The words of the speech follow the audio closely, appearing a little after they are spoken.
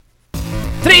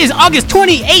Today is August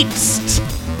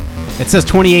 28th. It says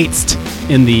 28th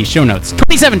in the show notes.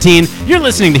 2017. You're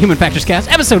listening to Human Factors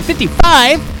Cast, episode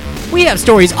 55. We have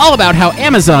stories all about how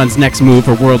Amazon's next move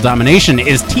for world domination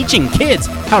is teaching kids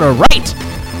how to write.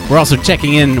 We're also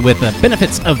checking in with the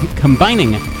benefits of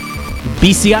combining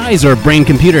BCIs or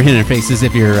brain-computer interfaces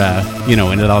if you're,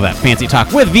 into all that fancy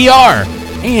talk with VR.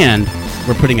 And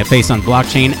we're putting a face on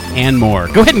blockchain and more.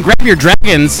 Go ahead and grab your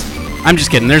dragons. I'm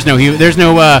just kidding. There's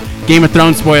no Game of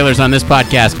Thrones spoilers on this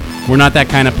podcast. We're not that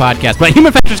kind of podcast. But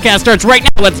Human Factors Cast starts right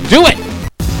now. Let's do it.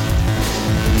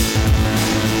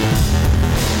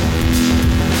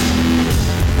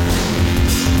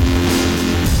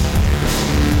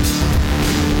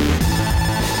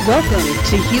 Welcome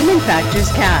to Human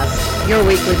Factors Cast, your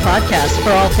weekly podcast for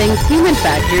all things human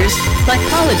factors,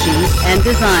 psychology, and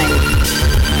design.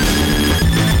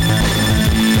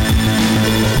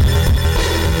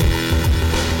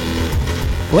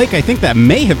 Blake, I think that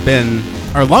may have been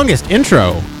our longest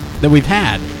intro that we've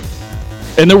had.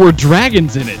 And there were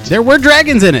dragons in it. There were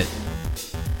dragons in it.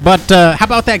 But how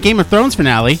about that Game of Thrones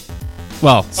finale?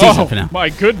 Well, season finale. Oh, my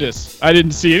goodness. I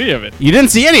didn't see any of it. You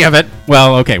didn't see any of it?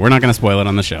 Well, okay, we're not going to spoil it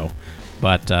on the show.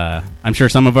 But I'm sure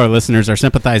some of our listeners are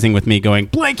sympathizing with me going,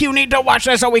 Blake, you need to watch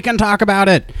this so we can talk about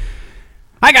it.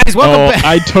 Hi, guys. Welcome back.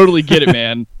 I totally get it,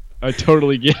 man. I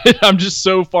totally get it. I'm just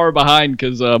so far behind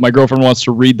because my girlfriend wants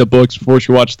to read the books before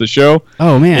she watches the show.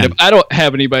 Oh, man. And if I don't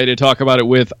have anybody to talk about it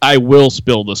with, I will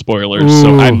spill the spoilers. Ooh.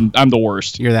 So I'm the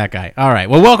worst. You're that guy. All right.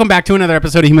 Well, welcome back to another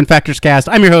episode of Human Factors Cast.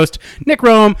 I'm your host, Nick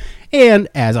Rome. And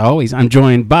as always, I'm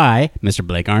joined by Mr.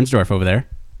 Blake Arnsdorf over there.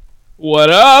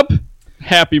 What up?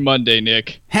 Happy Monday,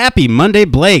 Nick. Happy Monday,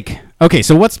 Blake. Okay,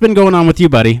 so what's been going on with you,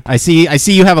 buddy? I see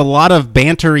you have a lot of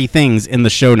bantery things in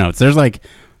the show notes. There's like...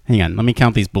 Hang on, let me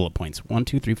count these bullet points. 1,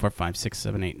 2, 3, 4, 5, 6,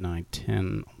 7, 8, 9,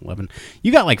 10, 11.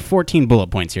 You got like 14 bullet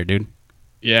points here, dude.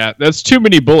 Yeah, that's too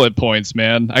many bullet points,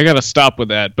 man. I got to stop with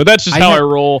that. But that's just how I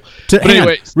roll. But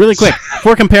anyway, really quick.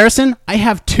 For comparison, I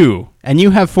have 2, and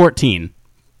you have 14.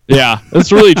 Yeah,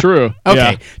 that's really true.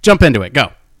 Okay, yeah. Jump into it.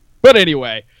 Go. But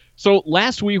anyway, so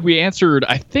last week we answered,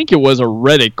 I think it was a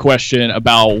Reddit question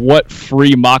about what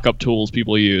free mock-up tools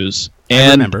people use.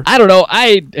 And I don't know,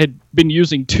 I had been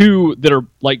using 2 that are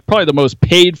like probably the most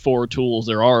paid for tools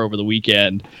there are over the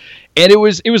weekend. And it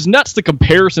was nuts, the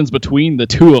comparisons between the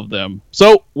 2 of them.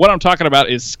 So what I'm talking about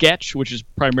is Sketch, which is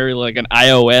primarily like an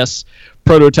iOS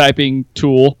prototyping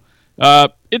tool.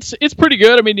 It's pretty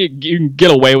good. I mean, you can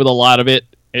get away with a lot of it.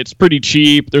 It's pretty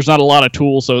cheap. There's not a lot of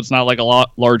tools, so it's not like a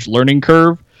large learning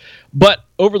curve. But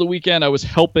over the weekend, I was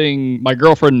helping my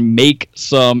girlfriend make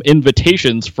some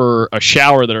invitations for a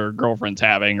shower that her girlfriend's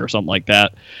having or something like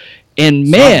that.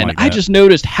 And man, I just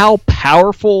noticed how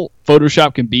powerful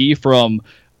Photoshop can be from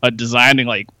a designing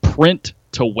like print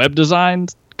to web design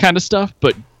kind of stuff.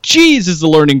 But geez, is the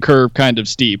learning curve kind of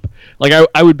steep. Like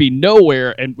I would be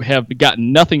nowhere and have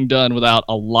gotten nothing done without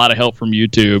a lot of help from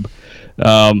YouTube.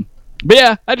 But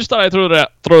yeah, I just thought I'd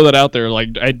throw that out there.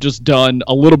 Like I'd just done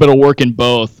a little bit of work in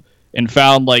both. And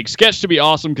found like Sketch to be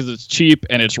awesome because it's cheap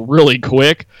and it's really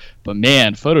quick. But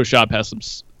man, Photoshop has some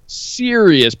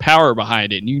serious power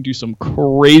behind it. And you can do some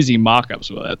crazy mock-ups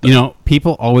with that. You know,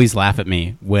 people always laugh at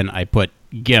me when I put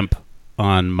GIMP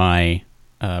on my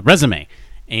resume.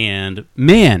 And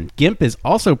man, GIMP is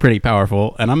also pretty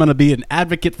powerful. And I'm going to be an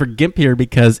advocate for GIMP here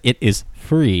because it is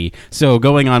free. So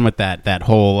going on with that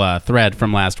whole thread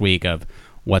from last week of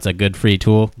what's a good free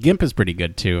tool, GIMP is pretty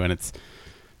good too. And it's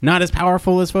not as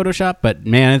powerful as Photoshop, but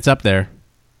man, it's up there.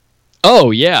 Oh,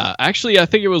 yeah. Actually, I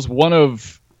think it was one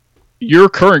of your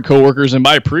current coworkers and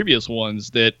my previous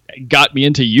ones that got me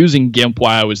into using GIMP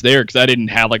while I was there because I didn't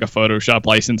have like a Photoshop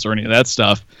license or any of that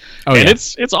stuff. Oh, and yeah.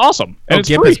 It's awesome. And it's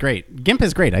GIMP free. Is great. GIMP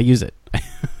is great. I use it.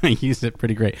 I use it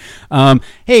pretty great.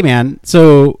 Hey, man,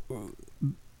 so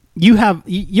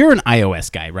you're an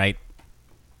iOS guy, right?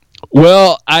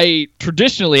 Well, I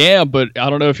traditionally am, but I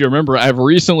don't know if you remember, I've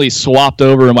recently swapped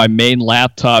over and my main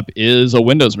laptop is a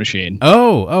Windows machine.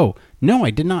 Oh, no, I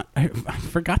did not. I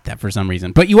forgot that for some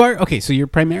reason. But you are, okay, so you're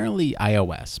primarily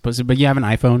iOS, but you have an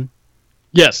iPhone?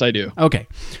 Yes, I do. Okay,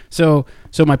 so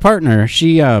my partner,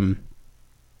 she,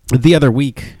 the other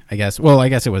week, I guess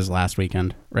it was last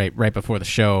weekend, right before the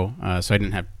show, so I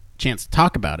didn't have a chance to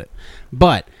talk about it.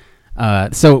 But,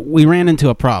 so we ran into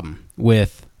a problem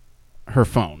with her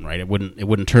phone, right? It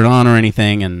wouldn't turn on or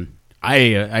anything, and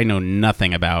I know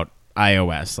nothing about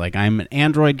iOS. Like, I'm an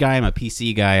Android guy, I'm a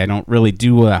PC guy. I don't really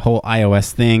do a whole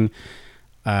iOS thing.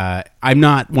 I'm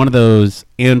not one of those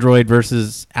Android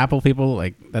versus Apple people.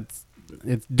 Like,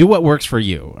 do what works for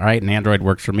you, all right? And Android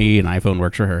works for me, and iPhone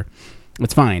works for her.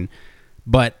 It's fine.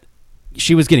 But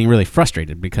she was getting really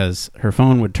frustrated because her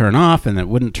phone would turn off and it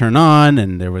wouldn't turn on,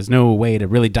 and there was no way to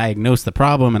really diagnose the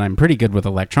problem. And I'm pretty good with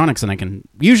electronics, and I can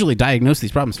usually diagnose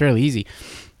these problems fairly easy.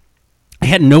 I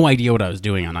had no idea what I was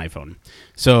doing on iPhone.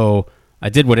 So I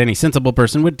did what any sensible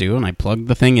person would do, and I plugged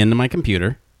the thing into my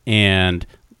computer and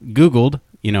Googled,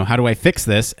 how do I fix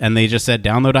this? And they just said,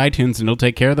 download iTunes and it'll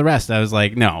take care of the rest. I was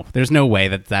like, no, there's no way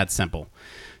that's simple.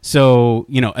 So,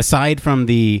 aside from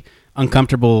the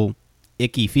uncomfortable,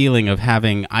 icky feeling of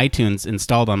having iTunes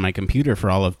installed on my computer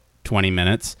for all of 20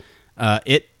 minutes,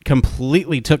 it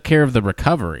completely took care of the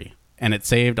recovery, and it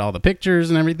saved all the pictures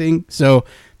and everything. So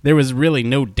there was really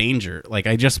no danger. Like,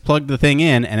 I just plugged the thing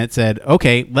in, and it said,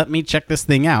 okay, let me check this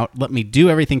thing out. Let me do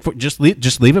everything. Just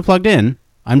leave it plugged in.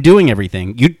 I'm doing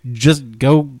everything. You just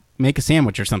go make a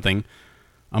sandwich or something.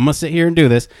 I'm going to sit here and do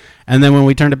this. And then when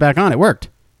we turned it back on, it worked.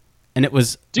 And it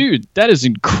was... Dude, that is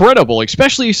incredible,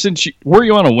 especially since were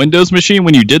you on a Windows machine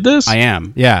when you did this? I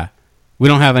am, yeah. We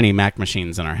don't have any Mac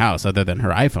machines in our house other than her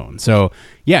iPhone. So,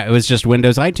 yeah, it was just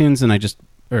Windows iTunes, and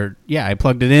I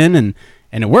plugged it in, and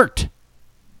it worked.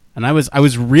 And I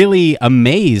was really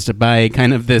amazed by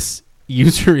kind of this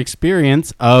user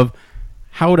experience of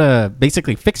how to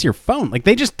basically fix your phone. Like,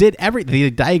 they just did everything. They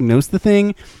diagnosed the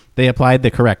thing. They applied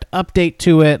the correct update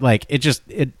to it. Like,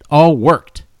 it all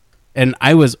worked. And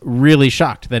I was really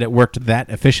shocked that it worked that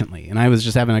efficiently. And I was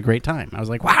just having a great time. I was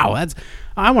like, wow,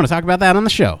 I want to talk about that on the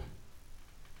show.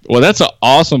 Well, that's an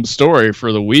awesome story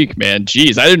for the week, man.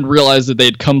 Jeez, I didn't realize that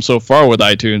they'd come so far with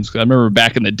iTunes. I remember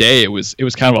back in the day, it was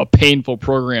kind of a painful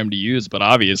program to use, but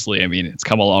obviously, I mean, it's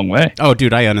come a long way. Oh,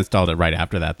 dude, I uninstalled it right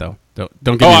after that, though. Don't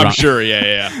get me wrong. I'm sure,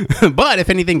 yeah. But if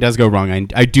anything does go wrong,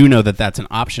 I do know that that's an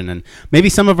option, and maybe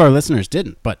some of our listeners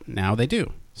didn't, but now they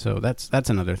do. So that's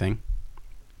another thing.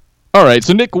 All right,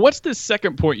 so Nick, what's the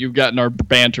second point you've got in our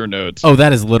banter notes? Oh,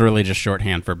 that is literally just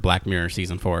shorthand for Black Mirror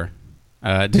Season 4.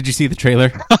 Did you see the trailer?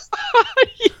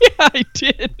 Yeah, I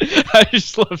did. I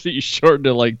just love that you shortened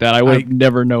it like that. I would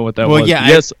never know what that was. Yeah,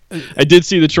 yes, I did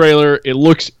see the trailer. It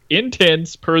looks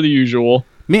intense, per the usual.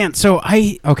 Man, so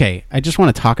I just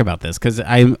want to talk about this because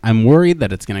I'm worried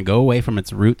that it's going to go away from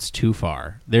its roots too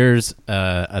far. There's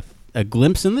a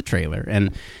glimpse in the trailer,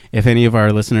 and if any of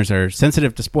our listeners are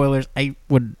sensitive to spoilers, I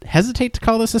would hesitate to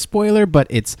call this a spoiler, but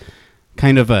it's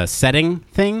kind of a setting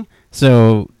thing.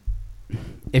 So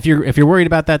if you're worried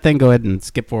about that, then go ahead and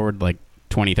skip forward like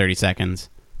 20-30 seconds.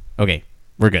 Okay,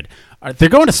 we're good. They're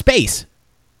going to space.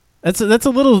 That's a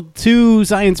little too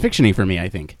science fiction-y for me, I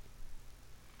think.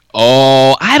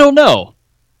 Oh, I don't know.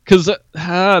 Because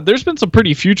there's been some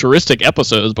pretty futuristic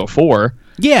episodes before.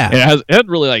 Yeah. It hasn't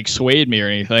really like swayed me or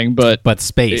anything, but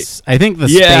space. I think the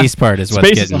space part is what's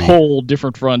getting me. Space is a whole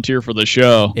different frontier for the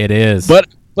show. It is. But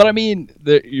I mean,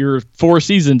 you're 4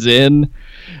 seasons in.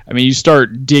 I mean, you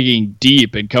start digging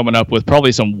deep and coming up with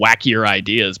probably some wackier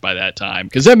ideas by that time.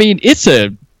 Because, I mean, it's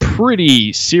a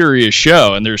pretty serious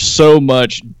show, and there's so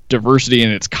much diversity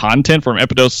in its content from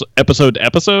episode to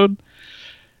episode.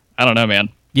 I don't know, man.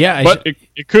 Yeah, but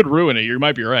it could ruin it. You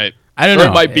might be right. I don't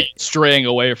know. It might be straying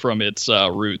away from its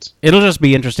roots. It'll just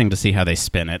be interesting to see how they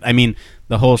spin it. I mean,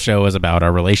 the whole show is about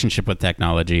our relationship with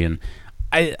technology, and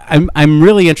I'm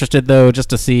really interested though, just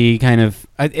to see kind of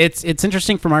it's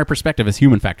interesting from our perspective as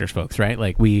human factors folks, right?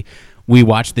 Like we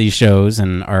watch these shows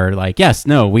and are like, yes,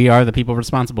 no, we are the people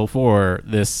responsible for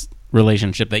this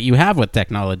relationship that you have with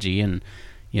technology, and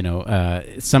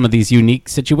some of these unique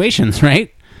situations,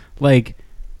 right? Like,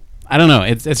 I don't know.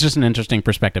 It's just an interesting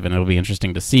perspective, and it'll be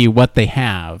interesting to see what they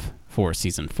have for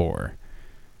season 4.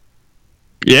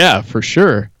 Yeah, for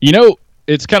sure.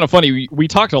 It's kind of funny. We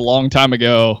talked a long time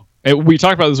ago. We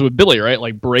talked about this with Billy, right?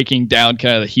 Like breaking down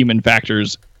kind of the human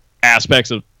factors aspects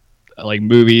of like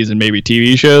movies and maybe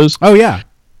TV shows. Oh yeah.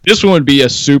 This one would be a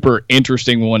super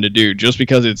interesting one to do just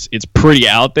because it's pretty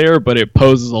out there, but it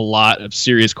poses a lot of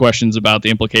serious questions about the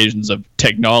implications of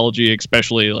technology,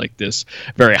 especially like this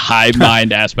very high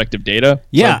mind aspect of data.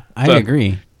 Yeah, I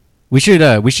agree. We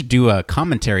should do a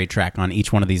commentary track on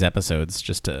each one of these episodes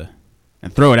just to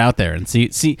and throw it out there and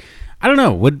see. I don't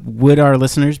know. Would our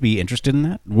listeners be interested in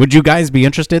that? Would you guys be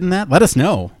interested in that? Let us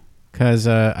know, because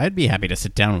I'd be happy to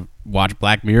sit down and watch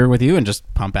Black Mirror with you and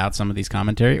just pump out some of these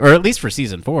commentary, or at least for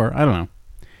season 4. I don't know.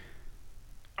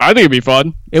 I think it'd be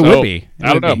fun. It would be.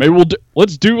 I don't know. Maybe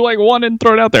let's do like one and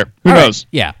throw it out there. Who All knows? Right.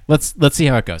 Yeah. Let's see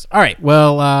how it goes. All right.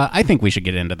 Well, I think we should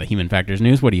get into the human factors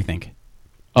news. What do you think?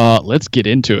 Let's get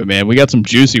into it, man. We got some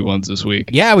juicy ones this week.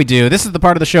 Yeah, we do. This is the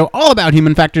part of the show all about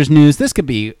human factors news. This could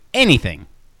be anything.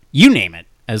 You name it,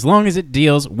 as long as it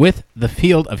deals with the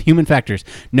field of human factors.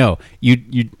 No,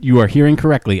 you are hearing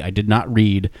correctly. I did not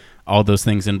read all those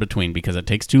things in between because it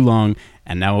takes too long,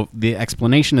 and now the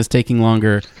explanation is taking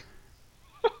longer.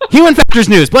 Human Factors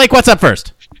News. Blake, what's up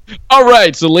first? All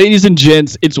right, so ladies and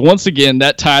gents, it's once again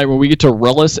that time where we get to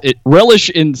relish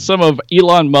in some of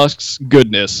Elon Musk's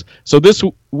goodness. So this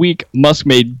week, Musk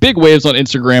made big waves on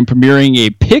Instagram, premiering a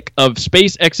pic of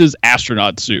SpaceX's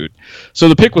astronaut suit. So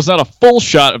the pic was not a full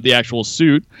shot of the actual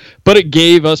suit, but it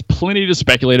gave us plenty to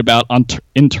speculate about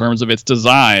in terms of its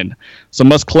design. So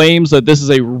Musk claims that this is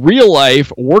a real-life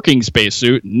working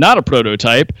spacesuit, not a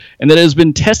prototype, and that it has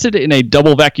been tested in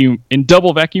double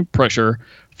vacuum pressure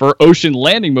for ocean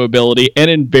landing mobility and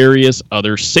in various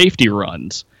other safety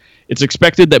runs. It's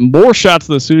expected that more shots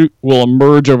of the suit will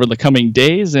emerge over the coming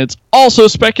days, and it's also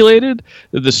speculated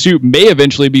that the suit may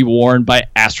eventually be worn by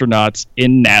astronauts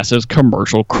in NASA's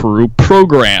Commercial Crew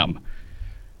program.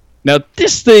 Now,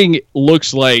 this thing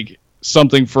looks like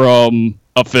something from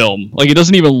a film. Like, it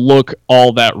doesn't even look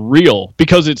all that real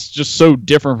because it's just so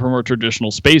different from a traditional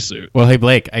spacesuit. Well, hey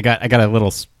Blake, I got a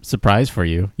little surprise for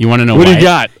you. You want to know what why? Do you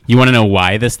got? You want to know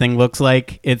why this thing looks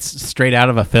like it's straight out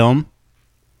of a film?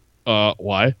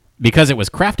 Why? Because it was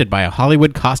crafted by a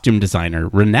Hollywood costume designer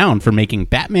renowned for making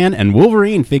Batman and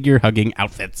Wolverine figure-hugging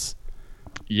outfits.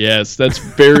 Yes, that's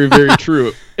very, very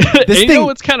true. You know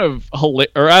what's kind of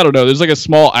hilarious, or I don't know, there's like a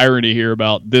small irony here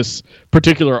about this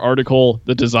particular article,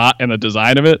 the design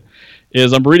of it,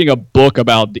 is I'm reading a book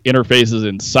about the interfaces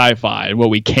in sci-fi and what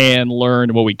we can learn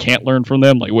and what we can't learn from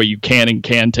them, like what you can and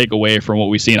can take away from what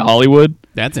we see in Hollywood.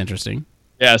 That's interesting.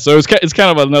 Yeah, so it's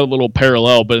kind of another little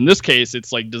parallel, but in this case,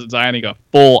 it's like designing a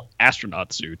full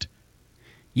astronaut suit.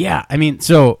 Yeah, I mean,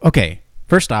 so, okay,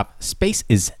 first off, space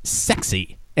is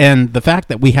sexy. And the fact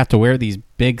that we have to wear these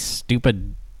big,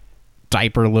 stupid,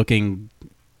 diaper-looking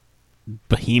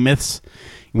behemoths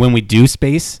when we do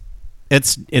space,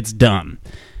 it's dumb.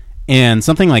 And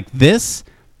something like this,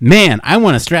 man, I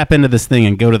want to strap into this thing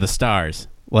and go to the stars.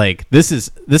 Like, this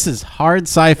is hard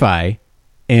sci-fi,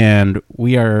 and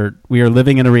we are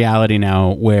living in a reality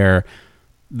now where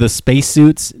the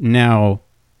spacesuits now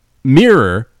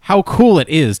mirror how cool it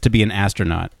is to be an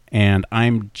astronaut, and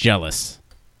I'm jealous.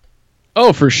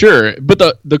 Oh, for sure. But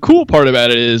the cool part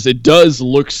about it is it does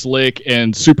look slick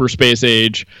and super space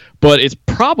age, but it's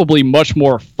probably much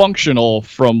more functional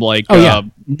from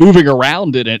moving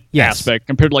around in it aspect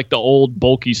compared to like the old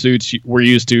bulky suits we're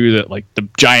used to, that like the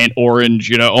giant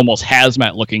orange, almost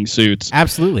hazmat looking suits.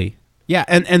 Absolutely. Yeah,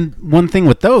 and one thing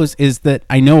with those is that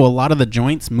I know a lot of the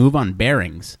joints move on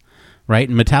bearings, right?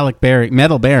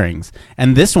 Metal bearings.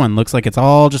 And this one looks like it's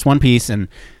all just one piece, and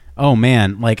oh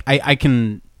man, like I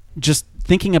can just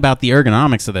thinking about the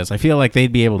ergonomics of this, I feel like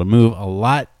they'd be able to move a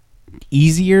lot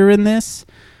easier in this.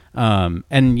 And,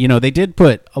 they did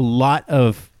put a lot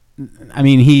of, I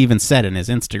mean, he even said in his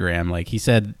Instagram, like he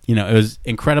said, it was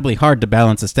incredibly hard to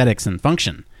balance aesthetics and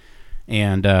function.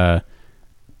 And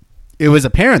it was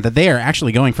apparent that they are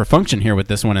actually going for function here with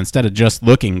this one instead of just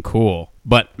looking cool.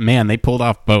 But, man, they pulled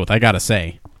off both, I gotta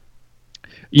say.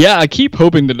 Yeah, I keep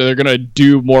hoping that they're going to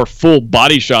do more full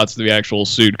body shots of the actual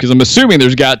suit, because I'm assuming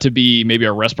there's got to be maybe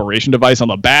a respiration device on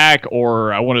the back,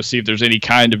 or I want to see if there's any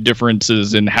kind of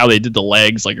differences in how they did the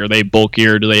legs. Like, are they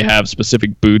bulkier? Do they have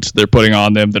specific boots they're putting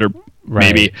on them that are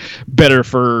maybe better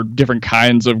for different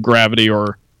kinds of gravity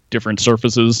or different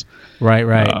surfaces?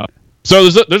 Right. So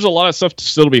there's a lot of stuff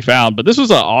still to be found, but this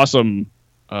was an awesome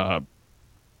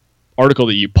article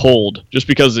that you pulled, just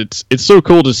because it's so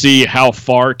cool to see how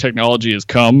far technology has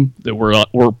come, that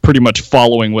we're pretty much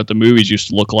following what the movies used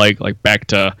to look like back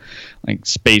to like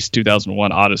Space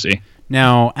 2001 Odyssey.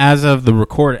 Now, as of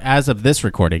this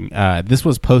recording, this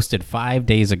was posted 5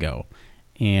 days ago,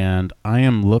 and I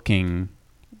am looking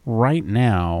right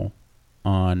now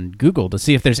on Google to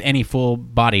see if there's any full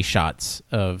body shots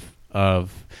of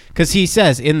because he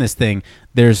says in this thing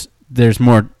there's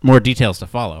more details to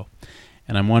follow.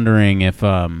 And I'm wondering if...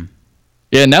 now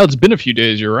it's been a few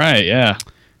days, you're right, yeah.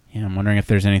 Yeah, I'm wondering if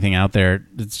there's anything out there.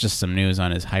 It's just some news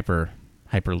on his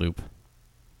Hyperloop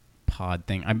pod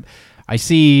thing. I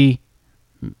see...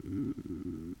 it's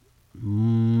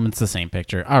the same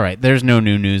picture. All right, there's no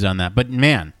new news on that. But,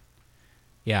 man,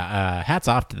 yeah, hats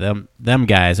off to them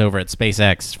guys over at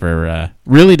SpaceX for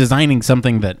really designing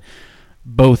something that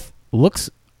both looks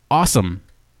awesome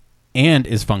and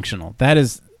is functional. That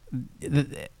is...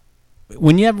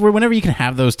 Whenever you can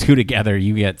have those two together,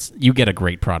 you get a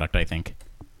great product, I think.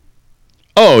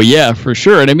 Oh yeah, for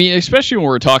sure. And I mean, especially when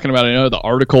we're talking about, I know the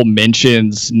article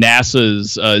mentions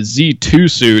NASA's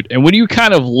Z2 suit, and when you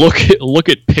kind of look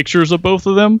at pictures of both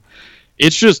of them,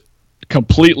 it's just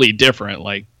completely different.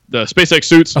 Like the SpaceX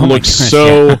suits look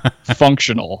so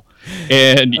functional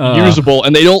and usable,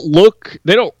 and they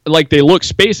look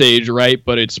space age, right?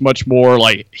 But it's much more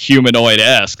like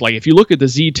humanoid-esque. Like if you look at the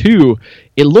Z2,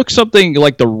 it looks something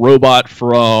like the robot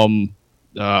from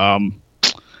I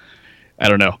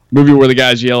don't know, movie where the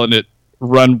guy's yelling at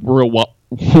Run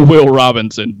Will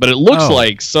Robinson, but it looks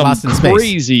like some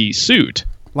crazy suit.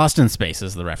 Lost in Space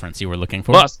is the reference you were looking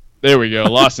for. There we go.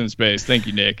 Lost in Space. Thank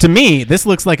you, Nick. To me, this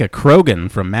looks like a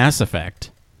Krogan from Mass Effect.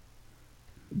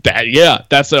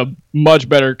 That's a much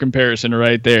better comparison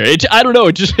right there. I don't know.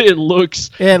 It looks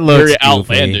very goofy.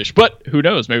 outlandish, but who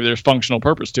knows? Maybe there's functional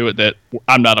purpose to it that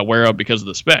I'm not aware of because of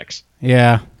the specs.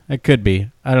 Yeah, it could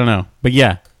be. I don't know, but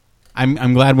yeah,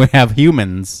 I'm glad we have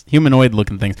humanoid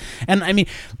looking things. And I mean,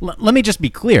 let me just be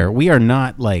clear: we are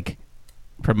not like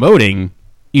promoting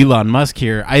Elon Musk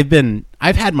here.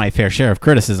 I've had my fair share of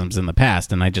criticisms in the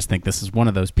past, and I just think this is one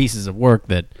of those pieces of work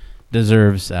that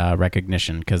deserves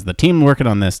recognition because the team working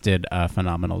on this did a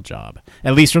phenomenal job,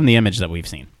 at least from the image that we've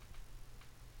seen.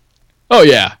 Oh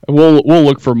yeah, we'll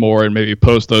look for more and maybe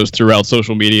post those throughout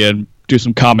social media and do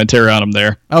some commentary on them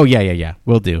there. Oh yeah,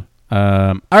 we'll do.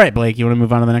 All right, Blake, you want to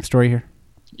move on to the next story here?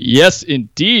 Yes,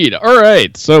 indeed. All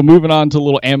right, so moving on to a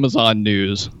little Amazon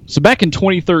news. So back in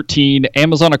 2013,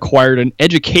 Amazon acquired an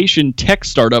education tech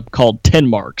startup called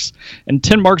 10marks. And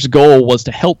 10marks' goal was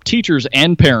to help teachers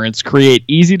and parents create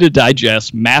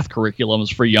easy-to-digest math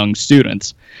curriculums for young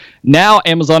students. Now,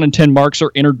 Amazon and 10marks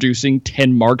are introducing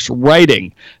 10marks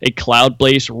Writing, a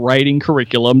cloud-based writing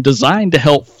curriculum designed to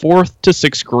help 4th to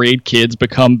 6th grade kids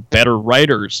become better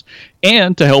writers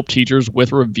and to help teachers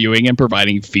with reviewing and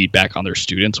providing feedback on their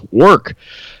students' work.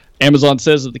 Amazon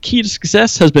says that the key to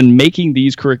success has been making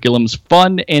these curriculums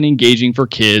fun and engaging for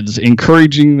kids,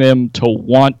 encouraging them to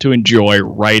want to enjoy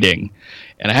writing.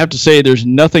 And I have to say, there's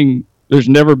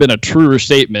never been a truer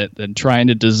statement than trying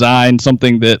to design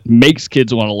something that makes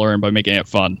kids want to learn by making it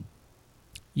fun.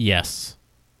 Yes.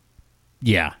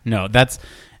 Yeah, no,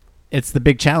 it's the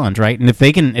big challenge, right? And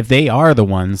if they are the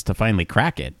ones to finally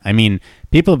crack it, I mean,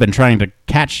 people have been trying to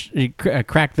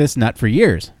crack this nut for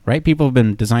years, right? People have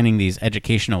been designing these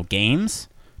educational games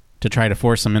to try to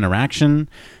force some interaction.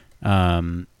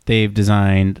 They've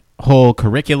designed whole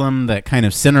curriculum that kind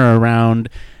of center around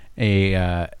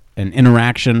an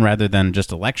interaction rather than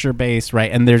just a lecture base,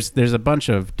 right? And there's a bunch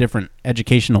of different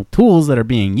educational tools that are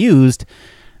being used.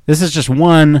 This is just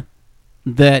one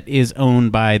that is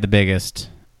owned by the biggest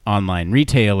online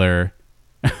retailer.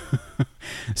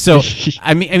 So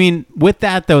I mean with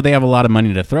that though, they have a lot of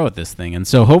money to throw at this thing, and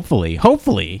so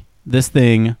hopefully this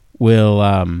thing will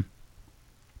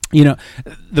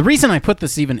the reason I put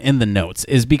this even in the notes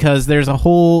is because there's a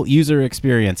whole user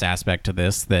experience aspect to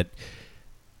this that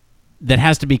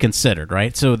has to be considered,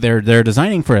 right? So they're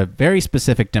designing for a very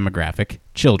specific demographic,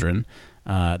 children.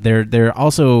 They're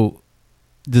also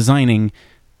designing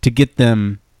to get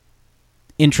them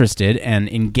interested and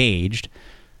engaged,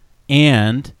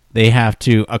 and they have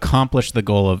to accomplish the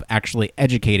goal of actually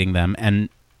educating them and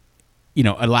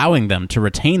allowing them to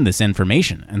retain this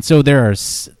information. And so there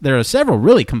are several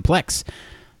really complex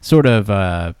sort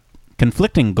of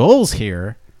conflicting goals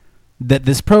here that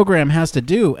this program has to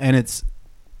do, and it's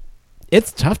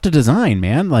tough to design,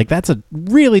 man. Like, that's a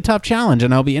really tough challenge,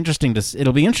 and it'll be interesting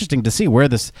to see where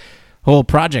this whole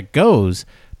project goes.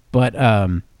 But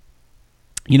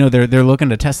they're looking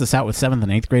to test this out with 7th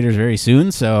and 8th graders very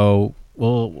soon, so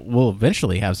we'll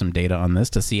eventually have some data on this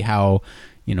to see how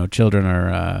children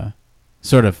are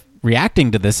sort of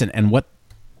reacting to this and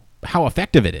how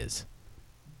effective it is.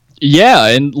 Yeah,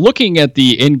 and looking at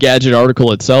the Engadget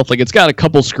article itself, like, it's got a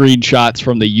couple screenshots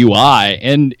from the UI,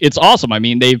 and it's awesome. I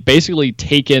mean, they've basically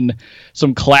taken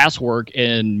some classwork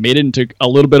and made it into a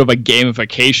little bit of a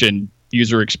gamification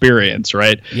user experience,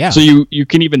 right? Yeah. So you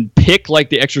can even pick like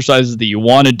the exercises that you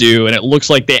want to do, and it looks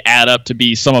like they add up to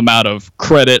be some amount of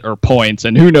credit or points,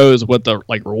 and who knows what the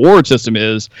reward system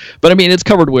is. But I mean, it's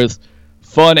covered with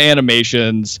fun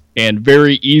animations and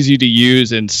very easy to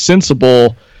use and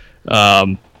sensible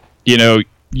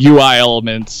UI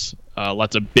elements,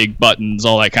 lots of big buttons,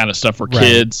 all that kind of stuff for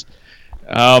kids.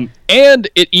 And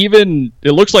it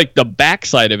looks like the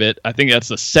backside of it, I think that's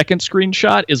the second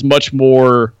screenshot, is much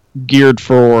more geared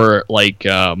for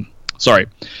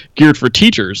geared for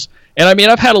teachers. And I mean,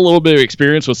 I've had a little bit of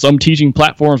experience with some teaching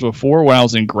platforms before when I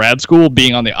was in grad school,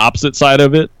 being on the opposite side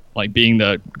of it, like being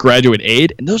the graduate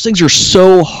aide, and those things are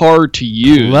so hard to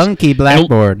use. Clunky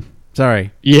Blackboard.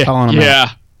 Sorry. Yeah.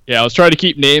 I was trying to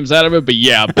keep names out of it, but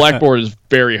yeah, Blackboard is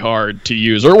very hard to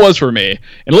use, or it was for me.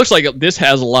 And it looks like this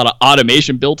has a lot of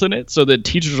automation built in it, so that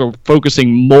teachers are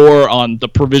focusing more on the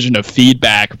provision of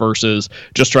feedback versus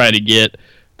just trying to get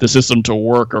the system to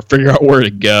work or figure out where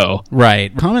to go.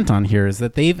 Right. Comment on here is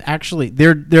that they've actually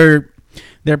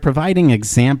they're providing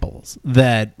examples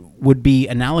that would be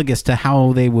analogous to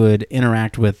how they would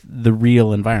interact with the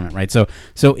real environment, right?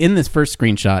 So in this first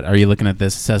screenshot, are you looking at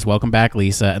this? It says, "Welcome back,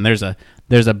 Lisa," and there's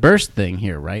a burst thing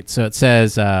here, right? So it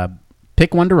says,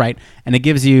 pick one to write, and it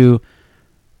gives you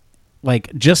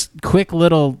like just quick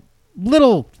little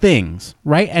things,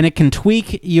 right? And it can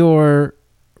tweak your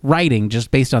writing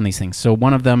just based on these things. So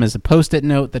one of them is a post-it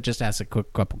note that just asks a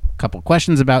quick couple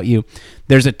questions about you.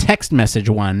 There's a text message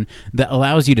one that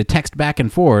allows you to text back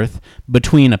and forth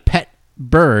between a pet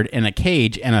bird in a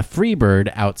cage and a free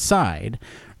bird outside,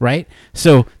 right?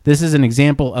 So this is an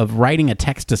example of writing a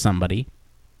text to somebody.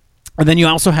 And then you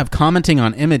also have commenting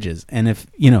on images. And if,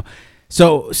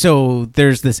 so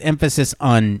there's this emphasis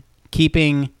on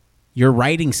keeping your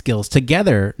writing skills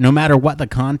together, no matter what the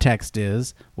context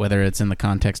is, whether it's in the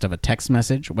context of a text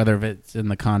message, whether it's in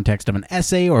the context of an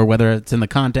essay, or whether it's in the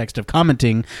context of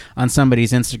commenting on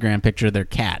somebody's Instagram picture of their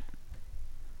cat.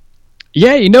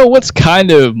 Yeah, what's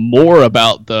kind of more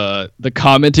about the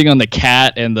commenting on the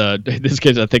cat and in this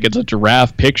case I think it's a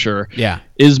giraffe picture. Yeah.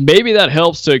 Is maybe that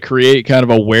helps to create kind of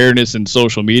awareness in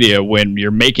social media when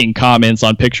you're making comments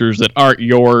on pictures that aren't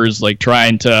yours, like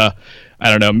trying to, I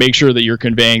don't know, make sure that you're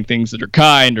conveying things that are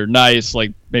kind or nice.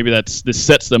 Like maybe this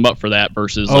sets them up for that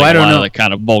versus a lot of the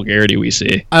kind of vulgarity we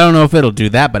see. I don't know if it'll do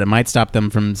that, but it might stop them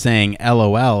from saying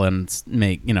LOL and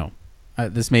make,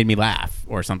 this made me laugh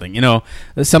or something,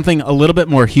 something a little bit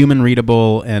more human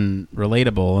readable and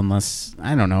relatable, unless,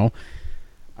 I don't know.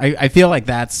 I feel like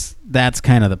that's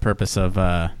kind of the purpose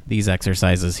of these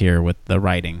exercises here with the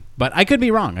writing. But I could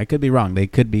be wrong. They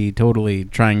could be totally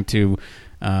trying to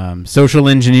social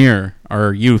engineer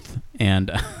our youth,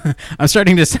 and I'm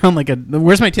starting to sound like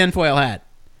where's my tinfoil hat?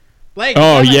 Blake.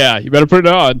 Oh yeah, you better put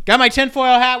it on. Got my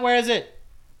tinfoil hat, where is it?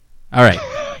 All right,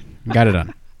 got it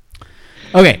on.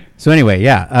 Okay, so anyway,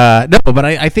 yeah, no, but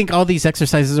I think all these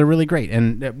exercises are really great,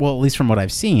 and well, at least from what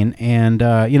I've seen, and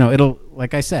it'll,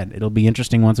 like I said, it'll be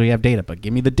interesting once we have data, but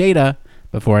give me the data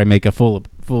before I make a full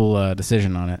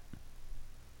decision on it.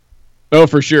 Oh,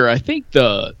 for sure. I think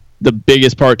the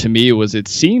biggest part to me was it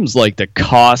seems like the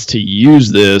cost to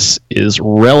use this is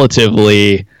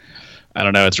relatively, I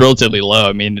don't know, it's relatively low.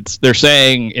 I mean, they're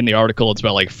saying in the article it's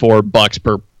about like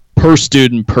 $4 per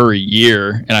student per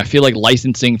year, and I feel like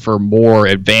licensing for more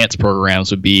advanced programs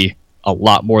would be a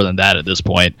lot more than that at this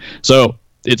point. So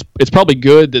it's probably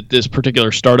good that this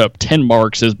particular startup, 10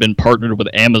 Marks, has been partnered with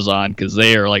Amazon, because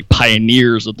they are like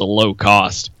pioneers of the low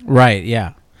cost. Right,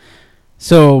 yeah.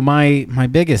 So my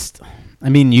biggest, I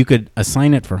mean, you could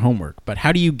assign it for homework, but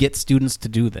how do you get students to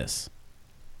do this?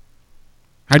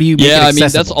 How do you make it accessible? I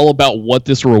mean, that's all about what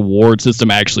this reward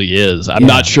system actually is. I'm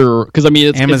not sure, because I mean,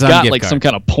 it's got like some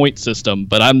kind of point system,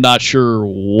 but I'm not sure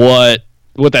what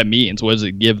that means. What does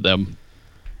it give them?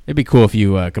 It'd be cool if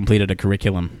you completed a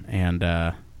curriculum and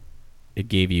it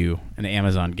gave you an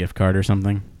Amazon gift card or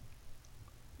something.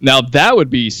 Now that would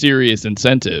be serious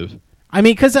incentive. I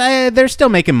mean, because they're still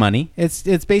making money.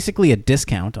 It's basically a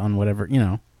discount on whatever,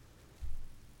 Yeah,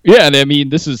 and I mean,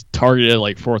 this is targeted at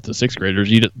like 4th to 6th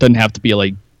graders. It doesn't have to be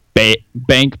like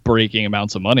bank-breaking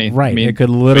amounts of money. Right. I mean, it could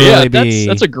literally be.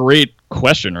 That's a great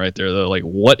question right there, though. Like,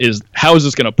 how is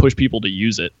this going to push people to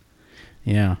use it?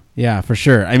 Yeah, for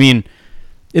sure. I mean,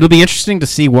 it'll be interesting to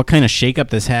see what kind of shakeup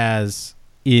this has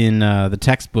in the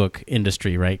textbook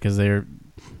industry, right? Because they're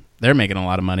making a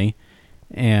lot of money,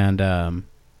 and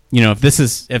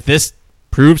if this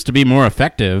proves to be a more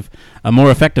effective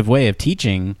way of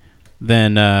teaching,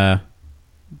 then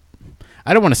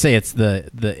I don't want to say it's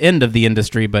the end of the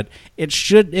industry, but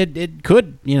it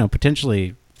could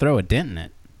potentially throw a dent in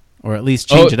it, or at least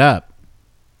change it up.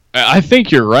 I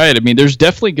think you're right. I mean, there's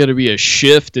definitely going to be a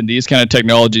shift in these kind of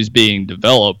technologies being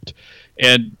developed.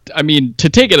 And I mean, to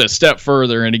take it a step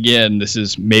further, and again, this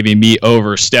is maybe me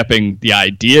overstepping the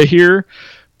idea here,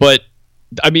 but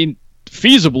I mean,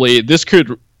 feasibly, this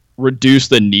could reduce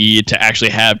the need to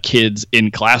actually have kids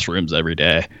in classrooms every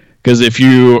day. Because if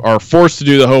you are forced to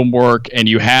do the homework and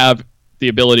you have the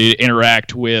ability to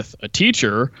interact with a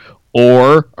teacher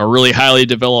or a really highly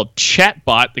developed chat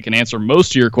bot that can answer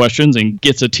most of your questions and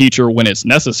gets a teacher when it's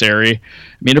necessary, I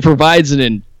mean, it provides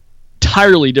an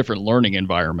entirely different learning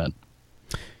environment.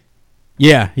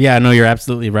 Yeah, no, you're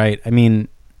absolutely right. I mean,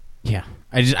 yeah,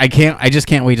 I just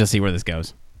can't wait to see where this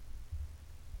goes.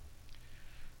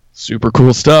 Super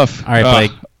cool stuff. All right,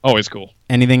 Blake. Always cool.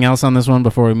 Anything else on this one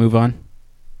before we move on?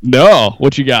 No.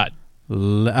 What you got?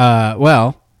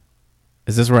 Well,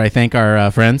 is this where I thank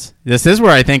our friends? This is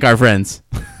where I thank our friends.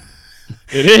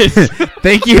 It is.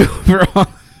 Thank you for all.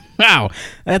 Wow,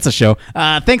 that's a show.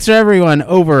 Thanks to everyone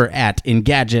over at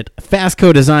Engadget, Fast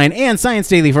Co-Design, and Science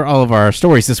Daily for all of our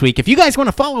stories this week. If you guys want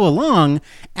to follow along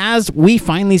as we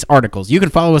find these articles, you can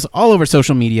follow us all over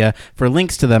social media for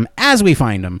links to them as we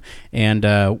find them.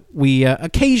 And we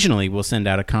occasionally will send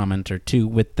out a comment or two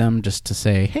with them just to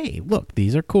say, hey, look,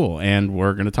 these are cool, and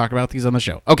we're going to talk about these on the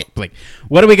show. Okay, Blake,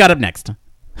 what do we got up next?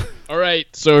 All right,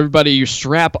 so everybody, you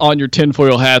strap on your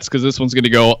tinfoil hats because this one's going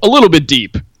to go a little bit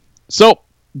deep. So,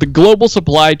 the global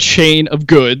supply chain of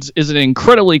goods is an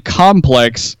incredibly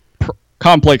complex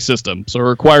system. So, it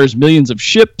requires millions of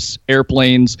ships,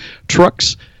 airplanes,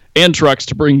 trucks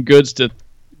to bring goods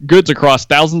across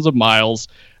thousands of miles,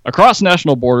 across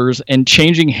national borders, and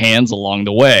changing hands along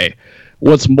the way.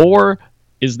 What's more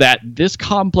is that this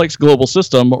complex global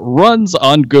system runs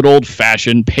on good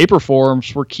old-fashioned paper forms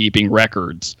for keeping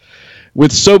records.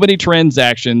 With so many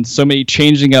transactions, so many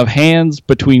changing of hands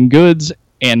between goods,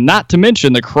 and not to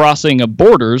mention the crossing of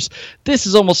borders, this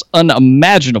is almost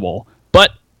unimaginable.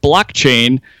 But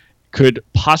blockchain could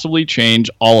possibly change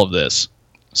all of this.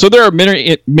 So there are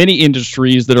many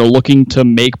industries that are looking to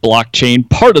make blockchain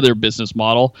part of their business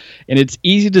model, and it's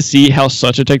easy to see how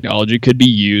such a technology could be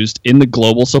used in the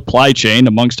global supply chain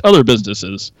amongst other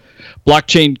businesses.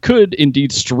 Blockchain could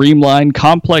indeed streamline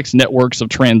complex networks of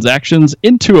transactions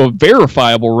into a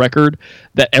verifiable record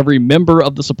that every member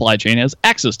of the supply chain has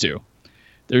access to.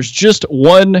 There's just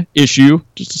one issue,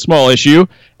 just a small issue.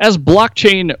 As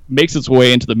blockchain makes its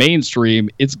way into the mainstream,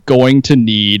 it's going to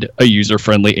need a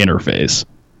user-friendly interface.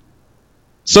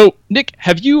 So, Nick,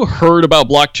 have you heard about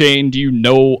blockchain? Do you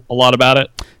know a lot about it?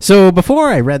 So before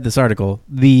I read this article,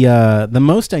 the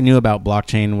most I knew about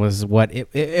blockchain was what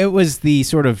it was the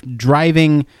sort of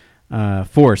driving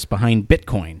force behind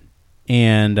Bitcoin.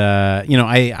 And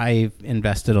I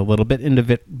invested a little bit into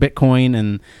Bitcoin,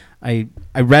 and I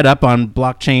read up on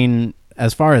blockchain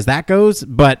as far as that goes.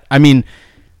 But I mean,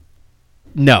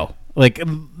 no. Like,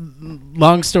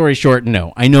 long story short,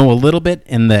 no. I know a little bit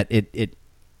in that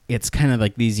it's kind of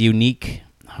like these unique.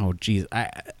 Oh, geez,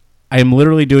 I am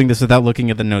literally doing this without looking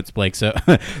at the notes, Blake. So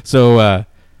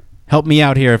help me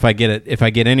out here if I get it. If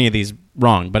I get any of these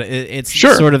wrong, but it's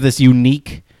sort of this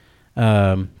unique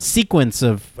sequence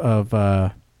of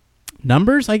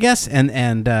numbers, I guess,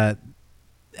 and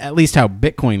at least how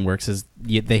Bitcoin works is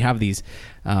they have these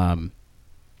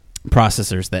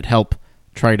processors that help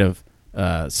try to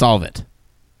solve it.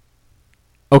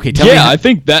 Okay, tell me. I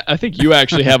think you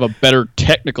actually have a better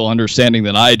technical understanding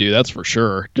than I do. That's for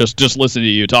sure. Just listening to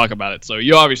you talk about it. So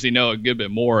you obviously know a good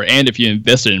bit more. And if you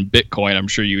invested in Bitcoin, I'm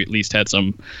sure you at least had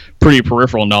some pretty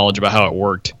peripheral knowledge about how it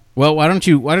worked. Well, why don't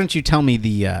you tell me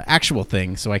the actual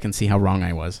thing so I can see how wrong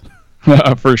I was?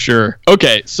 For sure.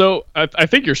 Okay, so I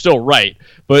think you're still right,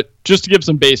 but just to give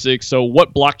some basics, so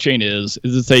what blockchain is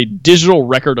it's a digital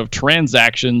record of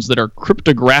transactions that are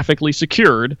cryptographically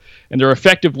secured, and they're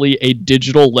effectively a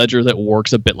digital ledger that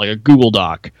works a bit like a Google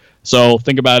Doc. So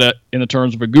think about it in the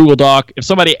terms of a Google Doc. If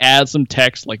somebody adds some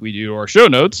text like we do to our show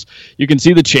notes, you can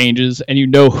see the changes, and you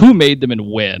know who made them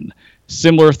and when.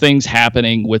 Similar things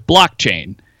happening with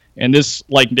blockchain. And this,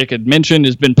 like Nick had mentioned,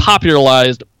 has been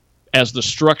popularized as the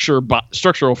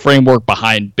structural framework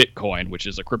behind Bitcoin, which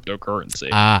is a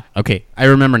cryptocurrency. Okay. I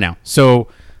remember now. So,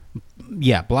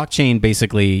 yeah, blockchain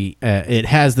basically, it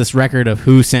has this record of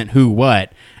who sent who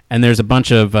what, and there's a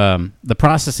bunch of, the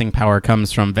processing power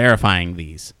comes from verifying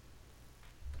these.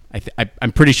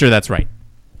 I'm pretty sure that's right.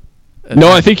 No,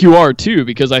 I think you are too,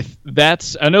 because I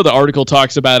know the article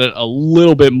talks about it a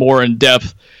little bit more in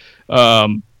depth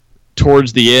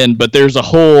towards the end, but there's a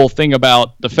whole thing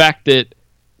about the fact that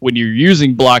when you're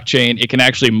using blockchain, it can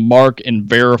actually mark and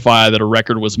verify that a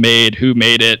record was made, who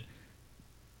made it,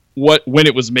 when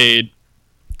it was made,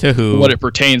 to who, what it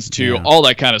pertains to, all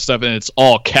that kind of stuff, and it's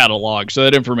all cataloged, so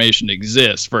that information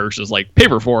exists versus like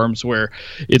paper forms where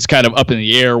it's kind of up in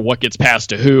the air what gets passed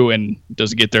to who and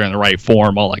does it get there in the right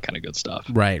form, all that kind of good stuff.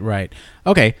 Right.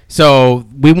 Okay, so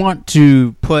we want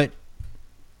to put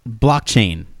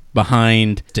blockchain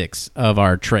behind sticks of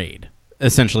our trade,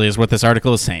 essentially, is what this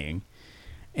article is saying.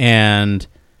 And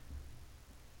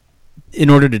in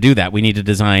order to do that, we need to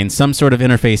design some sort of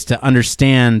interface to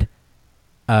understand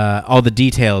all the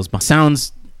details.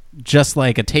 Sounds just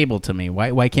like a table to me.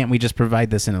 Why can't we just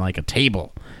provide this in like a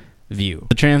table view?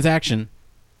 The transaction,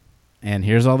 and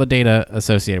here's all the data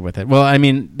associated with it. Well, I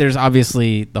mean, there's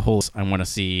obviously the whole. I want to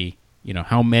see,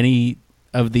 how many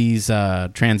of these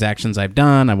transactions I've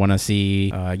done. I want to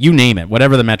see, you name it,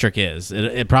 whatever the metric is.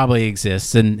 It probably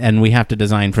exists, and we have to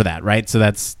design for that, right? So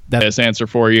that's answer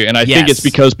for you. And I think it's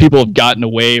because people have gotten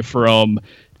away from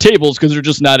tables because they're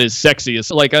just not as sexy.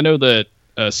 It's like, I know that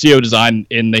CO Design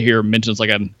in here mentions like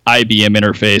an IBM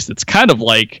interface that's kind of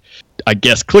like, I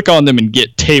guess, click on them and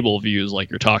get table views like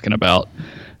you're talking about.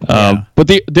 But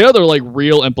the other like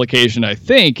real implication, I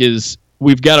think, is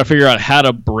we've got to figure out how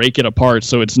to break it apart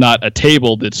so it's not a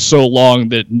table that's so long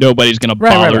that nobody's going to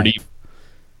bother to.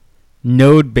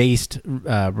 Node-based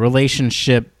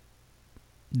relationship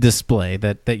display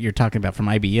that you're talking about from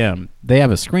IBM. They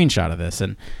have a screenshot of this,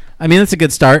 and I mean, that's a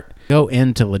good start. Go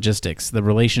into logistics, the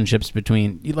relationships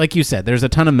between, like you said, there's a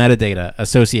ton of metadata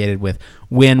associated with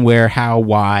when, where, how,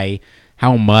 why,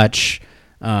 how much,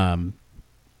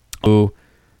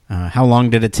 how long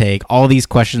did it take, all these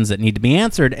questions that need to be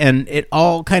answered, and it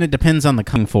all kind of depends on the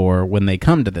come for when they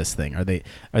come to this thing. Are they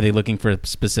looking for a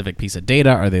specific piece of data?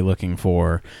 Are they looking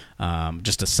for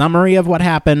just a summary of what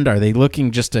happened? Are they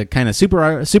looking just to kind of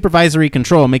supervisory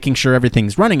control, making sure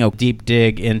everything's running? A deep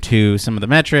dig into some of the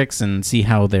metrics and see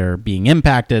how they're being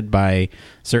impacted by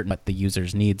what the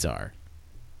user's needs are.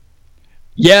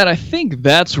 Yeah, and I think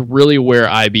that's really where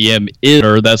IBM is,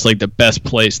 or that's like the best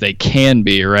place they can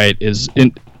be, right?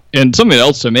 And something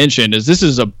else to mention is this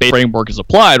is a framework is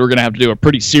applied. We're going to have to do a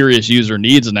pretty serious user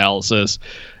needs analysis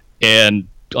and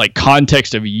like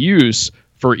context of use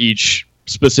for each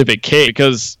specific case,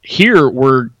 because here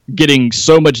we're getting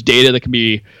so much data that can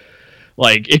be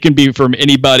like, it can be from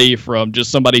anybody from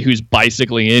just somebody who's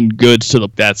bicycling in goods to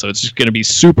that. So it's just going to be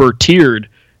super tiered.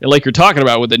 And like you're talking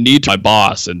about with the need to my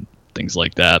boss and things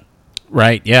like that.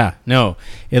 Right. Yeah. No,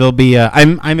 it'll be,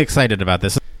 I'm excited about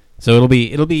this. So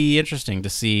it'll be interesting to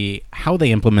see how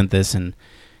they implement this and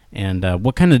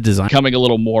what kind of design. Becoming a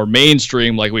little more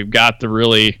mainstream, like we've got the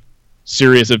really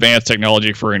serious advanced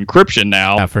technology for encryption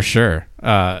now. Yeah, for sure.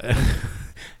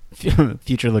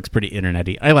 Future looks pretty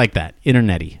internet-y. I like that,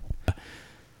 internet-y.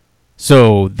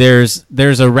 So there's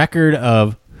a record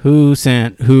of who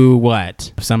sent who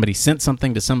what. If somebody sent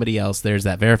something to somebody else, there's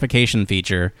that verification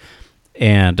feature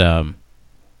and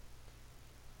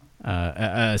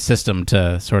a system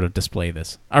to sort of display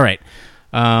this. All right.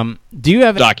 Do you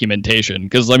have documentation?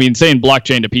 Because I mean, saying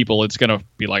blockchain to people, it's gonna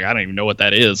be like, I don't even know what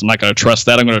that is. I'm not gonna trust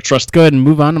that. I'm gonna trust. Go ahead and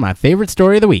move on to my favorite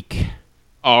story of the week.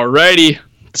 Alrighty.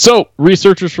 So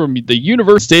researchers from the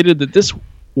university stated that this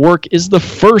work is the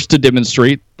first to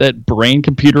demonstrate that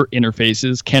brain-computer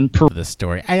interfaces can. This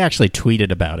story, I actually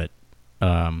tweeted about it.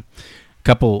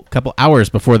 Couple hours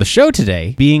before the show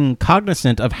today. Being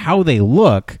cognizant of how they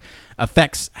look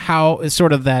affects how is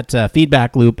sort of that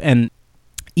feedback loop, and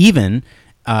even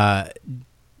that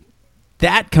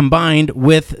combined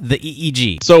with the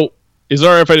EEG. So, is it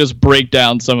all right if I just break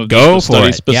down some of the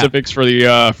study specifics for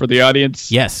the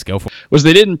audience? Yes, go for it. Was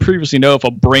they didn't previously know if a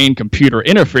brain-computer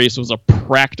interface was a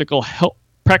practical,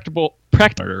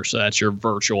 so that's your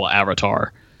virtual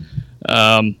avatar.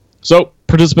 So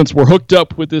participants were hooked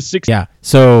up with this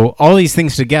So all these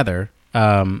things together,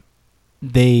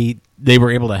 they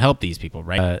were able to help these people,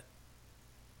 right?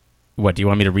 What, do you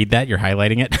want me to read that? You're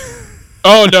highlighting it?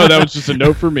 Oh, no, that was just a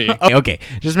note for me. Okay,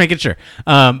 just making sure.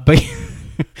 But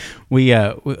we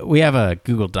have a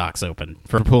Google Docs open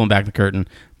for pulling back the curtain.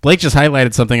 Blake just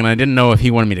highlighted something, and I didn't know if he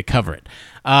wanted me to cover it.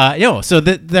 So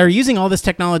they're using all this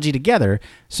technology together.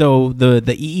 So the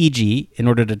EEG, in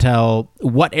order to tell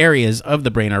what areas of the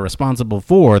brain are responsible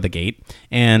for the gait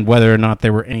and whether or not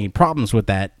there were any problems with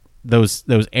those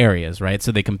areas, right?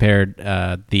 So they compared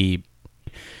and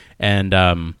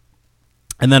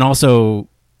then also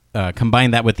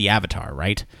combined that with the avatar,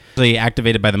 right? They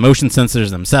activated by the motion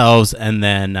sensors themselves, and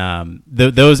then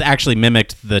those actually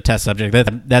mimicked the test subject.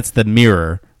 That's the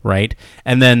mirror, right?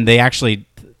 And then they actually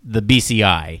the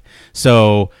BCI.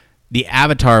 So the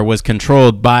avatar was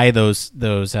controlled by those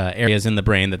areas in the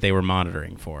brain that they were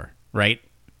monitoring for, right?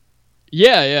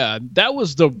 Yeah. That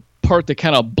was the part that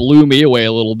kind of blew me away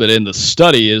a little bit in the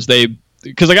study is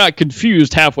because I got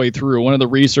confused halfway through. One of the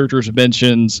researchers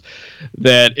mentions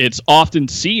that it's often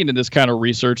seen in this kind of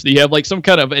research that you have like some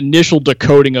kind of initial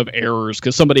decoding of errors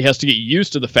because somebody has to get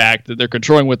used to the fact that they're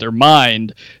controlling with their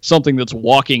mind something that's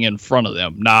walking in front of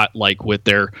them, not like with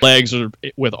their legs or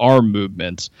with arm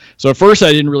movements. So at first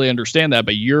I didn't really understand that,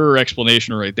 but your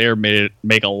explanation right there made it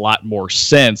make a lot more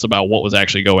sense about what was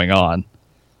actually going on.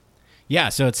 Yeah,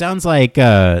 so it sounds like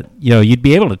you'd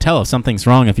be able to tell if something's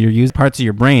wrong if you're using parts of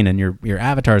your brain and your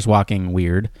avatar's walking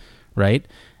weird, right?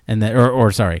 And then, or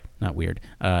sorry, not weird,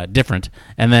 different.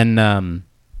 And then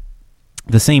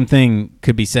the same thing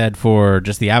could be said for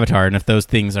just the avatar. And if those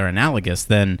things are analogous,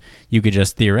 then you could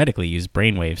just theoretically use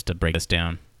brainwaves to break this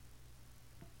down.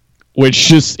 Which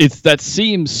that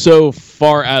seems so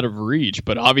far out of reach,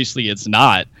 but obviously it's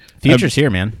not. Future's here,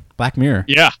 man. Black Mirror.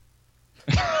 Yeah.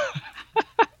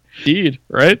 Indeed,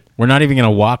 right? We're not even going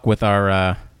to walk with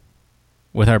our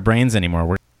with our brains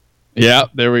anymore. Yeah,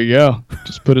 there we go.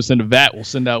 Just put us in a vat. We'll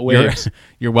send out waves.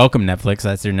 You're welcome, Netflix.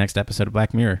 That's your next episode of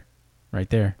Black Mirror, right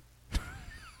there.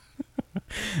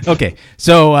 Okay,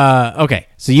 so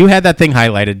you had that thing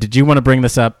highlighted. Did you want to bring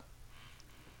this up?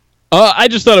 I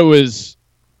just thought it was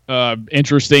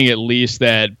interesting, at least,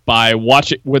 that by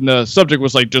watching, when the subject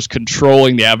was like just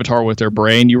controlling the avatar with their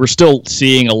brain, you were still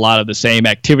seeing a lot of the same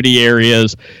activity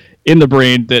areas in the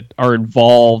brain that are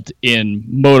involved in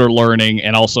motor learning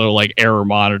and also like error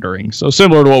monitoring. So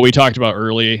similar to what we talked about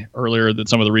earlier that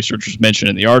some of the researchers mentioned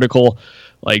in the article,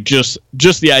 like just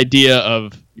the idea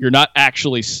of you're not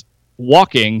actually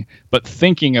walking, but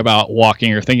thinking about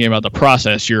walking or thinking about the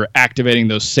process, you're activating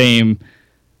those same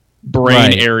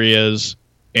brain areas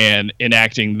and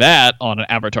enacting that on an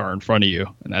avatar in front of you.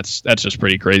 And that's just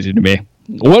pretty crazy to me.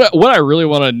 What I really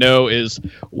want to know is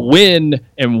when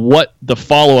and what the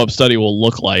follow-up study will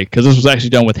look like, because this was actually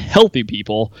done with healthy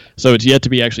people, so it's yet to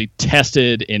be actually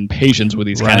tested in patients with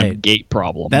these kind of gait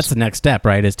problems. That's the next step,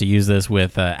 right, is to use this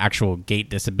with actual gait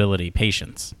disability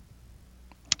patients.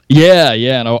 Yeah,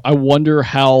 and I wonder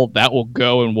how that will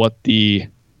go and what the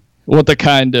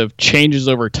kind of changes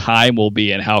over time will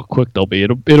be and how quick they'll be.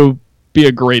 It'll be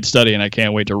a great study, and I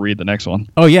can't wait to read the next one.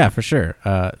 Oh, yeah, for sure.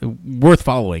 Worth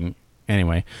following.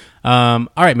 Anyway, all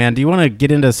right, man, do you want to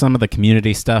get into some of the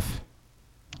community stuff?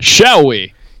 Shall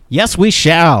we? Yes, we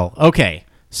shall. Okay,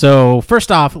 so first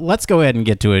off, let's go ahead and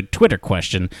get to a Twitter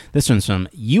question. This one's from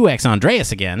UX Andreas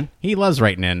again. He loves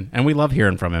writing in, and we love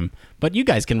hearing from him. But you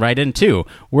guys can write in, too.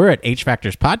 We're at H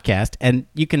Factors Podcast, and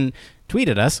you can tweet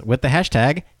at us with the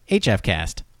hashtag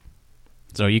HFcast.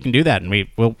 So you can do that, and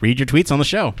we'll read your tweets on the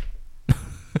show.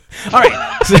 All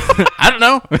right. So, I don't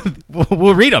know.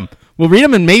 We'll read them. We'll read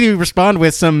them and maybe respond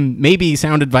with some maybe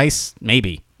sound advice.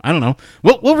 Maybe. I don't know.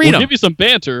 We'll read them. We'll give you some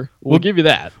banter. We'll give you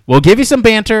that. We'll give you some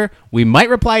banter. We might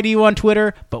reply to you on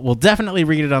Twitter, but we'll definitely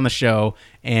read it on the show.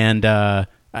 And,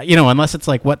 unless it's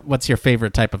like, what's your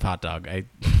favorite type of hot dog?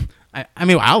 I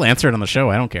mean, I'll answer it on the show.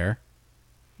 I don't care.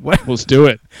 Let's do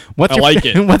it. I like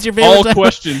it. What's your favorite all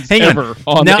questions ever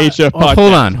on the HF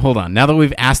podcast? Hold on. Now that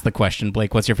we've asked the question,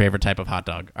 Blake, what's your favorite type of hot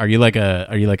dog? Are you like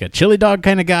a chili dog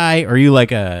kind of guy? Or are you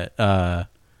like a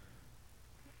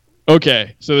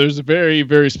Okay, so there's a very,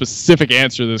 very specific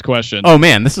answer to this question. Oh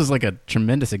man, this is like a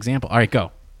tremendous example. All right,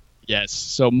 go. Yes.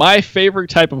 So my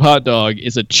favorite type of hot dog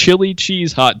is a chili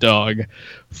cheese hot dog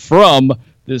from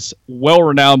this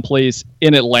well-renowned place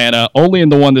in Atlanta, only in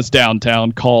the one that's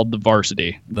downtown, called the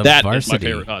Varsity. That is my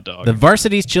favorite hot dog. The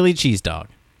Varsity's chili cheese dog.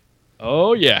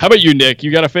 Oh, yeah. How about you, Nick?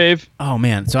 You got a fave? Oh,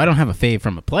 man. So I don't have a fave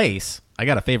from a place. I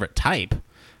got a favorite type.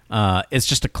 It's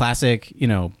just a classic,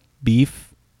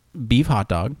 beef hot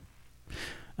dog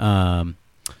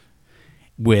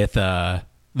with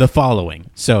the following.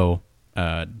 So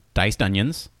diced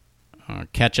onions,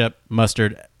 ketchup,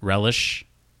 mustard, relish,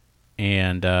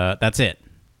 and that's it.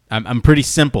 I'm pretty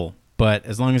simple, but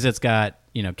as long as it's got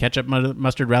ketchup,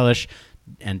 mustard, relish,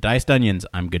 and diced onions,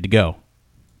 I'm good to go.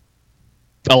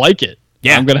 I like it.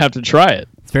 Yeah, I'm gonna have to try it.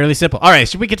 It's fairly simple. All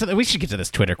right, we should get to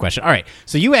this Twitter question. All right,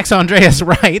 so UX Andreas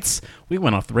writes, we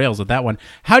went off the rails with that one.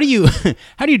 How do you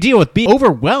deal with being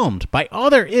overwhelmed by all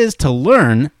there is to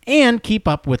learn and keep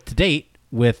up with to date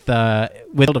with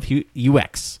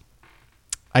UX?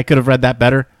 I could have read that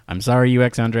better. I'm sorry,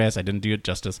 UX Andreas. I didn't do it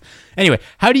justice. Anyway,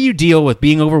 how do you deal with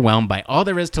being overwhelmed by all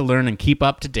there is to learn and keep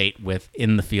up to date with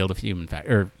in the field of human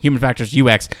factors,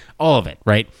 UX, all of it,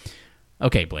 right?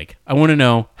 Okay, Blake, I want to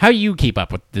know how you keep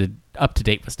up to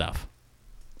date with stuff.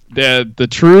 The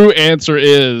true answer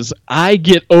is I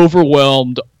get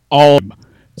overwhelmed all.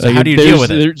 So how do you deal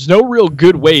with it? There's no real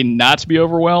good way not to be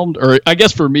overwhelmed, or I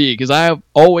guess for me, because I have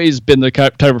always been the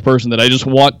type of person that I just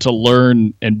want to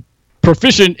learn and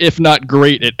proficient, if not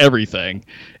great, at everything.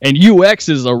 And UX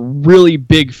is a really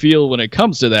big field when it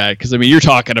comes to that, because, I mean, you're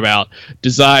talking about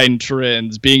design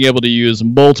trends, being able to use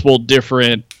multiple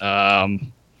different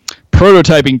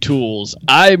prototyping tools.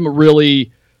 I'm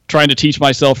really trying to teach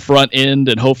myself front end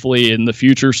and hopefully in the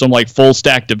future some like full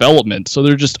stack development. So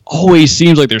there just always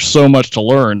seems like there's so much to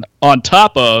learn on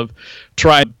top of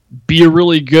trying to be a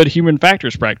really good human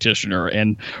factors practitioner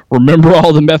and remember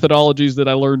all the methodologies that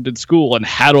I learned in school and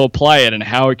how to apply it and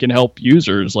how it can help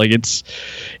users. Like it's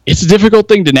a difficult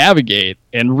thing to navigate.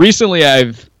 And recently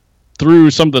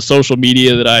through some of the social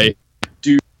media that I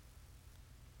do.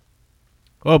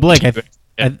 Oh, Blake,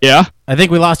 yeah? I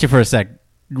think we lost you for a sec.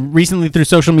 Recently through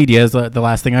social media is the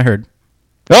last thing I heard.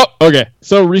 Oh, okay.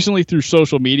 So recently through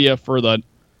social media for the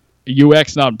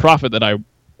UX nonprofit that I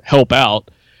help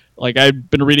out, like I've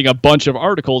been reading a bunch of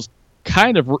articles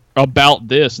kind of about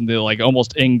this and the like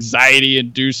almost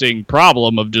anxiety-inducing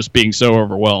problem of just being so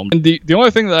overwhelmed. And the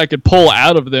only thing that I could pull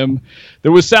out of them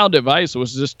that was sound advice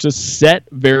was just to set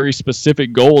very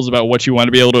specific goals about what you want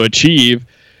to be able to achieve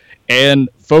and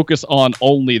focus on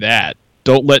only that.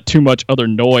 Don't let too much other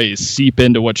noise seep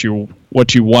into what you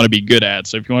want to be good at.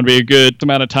 So if you want to be a good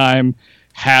amount of time,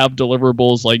 have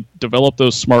deliverables, like develop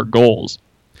those SMART goals.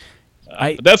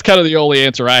 That's kind of the only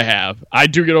answer I have. I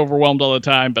do get overwhelmed all the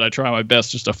time, but I try my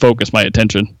best just to focus my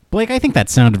attention. Blake, I think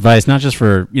that's sound advice, not just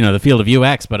for the field of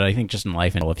UX, but I think just in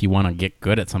life. If you want to get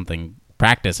good at something,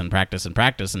 practice and practice and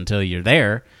practice until you're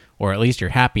there, or at least you're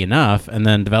happy enough, and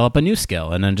then develop a new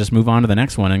skill, and then just move on to the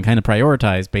next one and kind of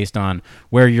prioritize based on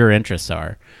where your interests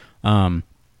are. In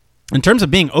terms of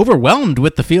being overwhelmed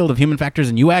with the field of human factors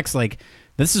and UX, like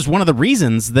this is one of the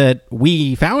reasons that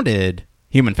we founded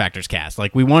Human Factors Cast.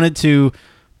 Like we wanted to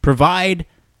provide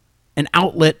an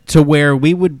outlet to where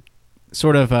we would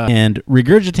sort of and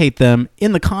regurgitate them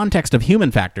in the context of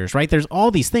human factors, right? There's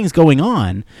all these things going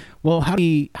on. Well, how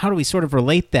do we sort of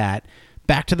relate that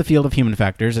back to the field of human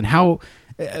factors, and how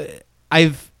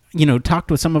I've talked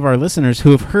with some of our listeners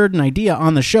who have heard an idea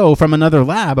on the show from another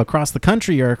lab across the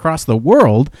country or across the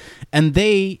world, and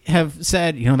they have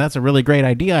said, that's a really great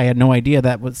idea. I had no idea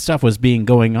that stuff was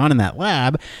going on in that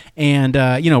lab, and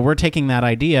we're taking that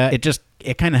idea.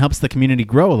 It kind of helps the community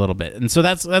grow a little bit. And so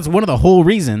that's one of the whole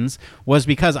reasons, was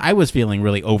because I was feeling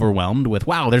really overwhelmed with,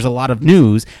 wow, there's a lot of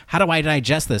news. How do I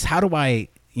digest this? How do I,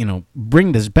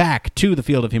 bring this back to the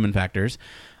field of human factors?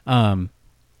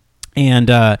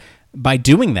 By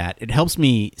doing that, it helps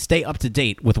me stay up to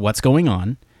date with what's going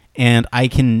on. And I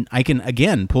can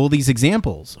again pull these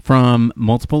examples from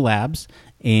multiple labs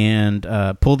and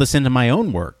pull this into my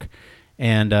own work.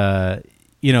 And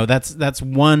that's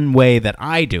one way that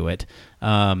I do it.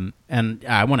 And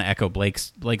I want to echo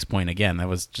Blake's point again. That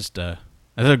was just that's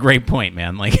a great point,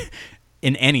 man. Like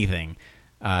in anything,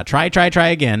 try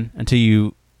again until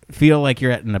you feel like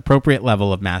you're at an appropriate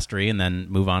level of mastery, and then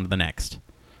move on to the next.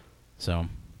 So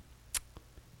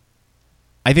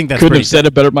I think that's couldn't have said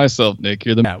it better myself, Nick.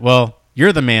 You're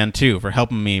the man too for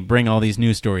helping me bring all these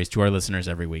news stories to our listeners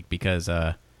every week, because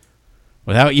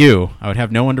without you, I would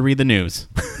have no one to read the news.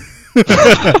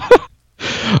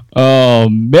 Oh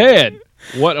man,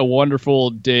 what a wonderful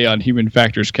day on Human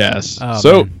Factors Cast.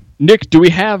 Man. Nick, do we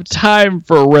have time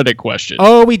for a Reddit question?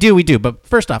 Oh, we do. But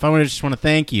first off, I just want to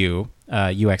thank you,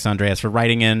 UX Andreas, for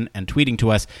writing in and tweeting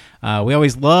to us. We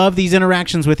always love these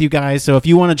interactions with you guys. So if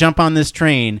you want to jump on this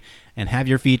train and have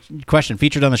your question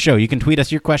featured on the show, you can tweet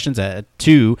us your questions at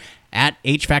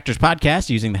HFactors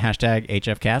Podcast using the hashtag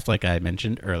HFcast, like I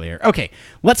mentioned earlier. Okay,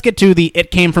 let's get to the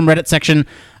It Came From Reddit section.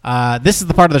 This is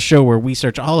the part of the show where we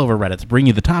search all over Reddit to bring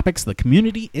you the topics the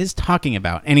community is talking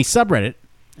about. Any subreddit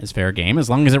is fair game as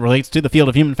long as it relates to the field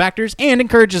of human factors and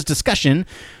encourages discussion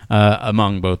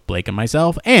among both Blake and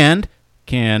myself, and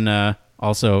can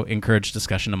also encourage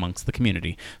discussion amongst the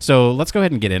community. So let's go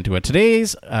ahead and get into it.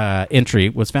 Today's entry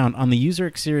was found on the user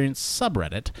experience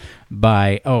subreddit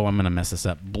by, I'm going to mess this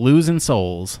up, Blues and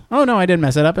Souls. Oh, no, I didn't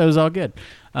mess it up. It was all good.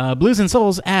 Blues and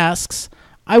Souls asks,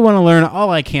 I want to learn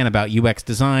all I can about UX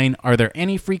design. Are there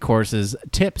any free courses,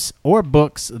 tips, or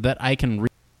books that I can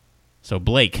read? So,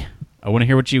 Blake, I want to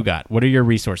hear what you got. What are your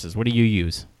resources? What do you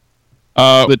use?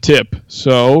 The tip.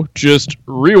 So just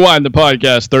rewind the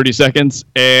podcast 30 seconds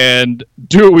and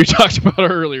do what we talked about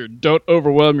earlier. Don't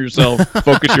overwhelm yourself.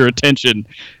 Focus your attention.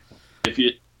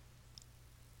 We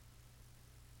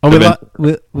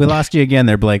lost you again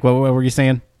there, Blake. What were you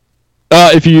saying?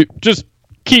 If you just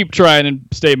keep trying and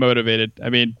stay motivated.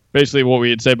 I mean, basically what we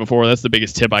had said before, that's the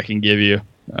biggest tip I can give you.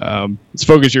 Is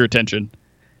focus your attention.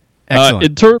 Excellent.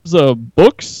 In terms of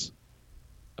books,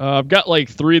 I've got like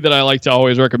 3 that I like to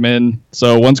always recommend.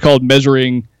 So one's called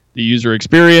Measuring the User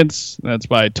Experience. That's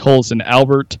by Tolson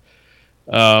Albert.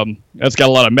 That's got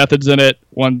a lot of methods in it.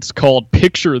 One's called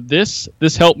Picture This.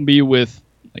 This helped me with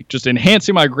like just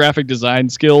enhancing my graphic design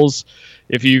skills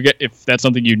if that's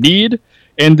something you need.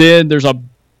 And then there's a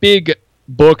big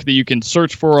book that you can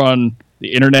search for on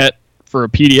the internet for a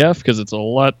PDF because it's a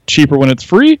lot cheaper when it's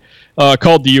free,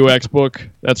 called the UX book.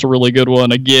 That's a really good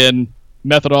one. Again,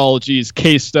 methodologies,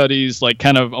 case studies, like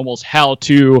kind of almost how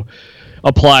to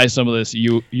apply some of this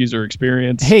user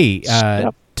experience. Hey,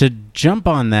 to jump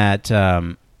on that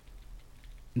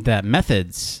that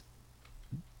methods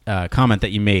comment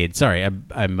that you made. Sorry, I'm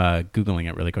Googling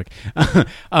it really quick.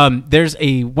 There's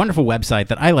a wonderful website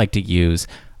that I like to use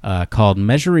called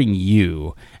Measuring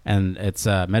You, and it's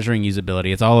measuring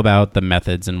usability. It's all about the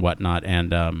methods and whatnot,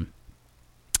 and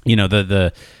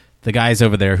the guys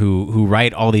over there who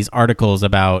write all these articles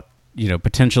about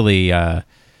potentially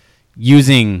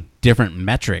using different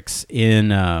metrics in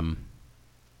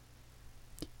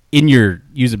your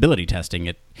usability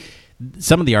testing.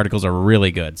 Some of the articles are really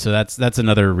good, so that's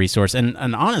another resource. And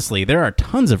honestly, there are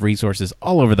tons of resources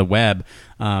all over the web,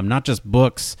 not just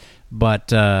books,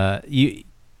 but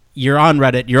you're on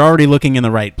Reddit. You're already looking in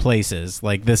the right places.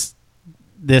 Like this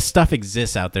stuff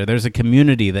exists out there. There's a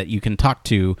community that you can talk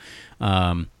to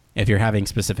if you're having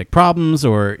specific problems,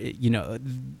 or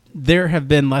there have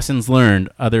been lessons learned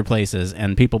other places,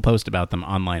 and people post about them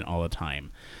online all the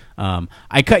time.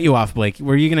 I cut you off, Blake.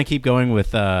 Were you going to keep going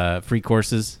with free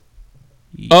courses?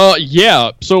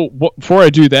 Yeah. So before I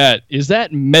do that, is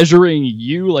that measuring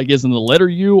U, like as in the letter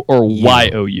U, or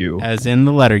Y-O-U? As in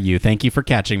the letter U. Thank you for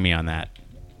catching me on that.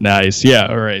 Nice. Yeah.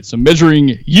 All right. So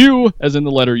measuring U as in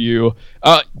the letter U.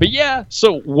 But yeah,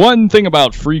 so one thing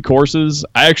about free courses,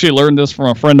 I actually learned this from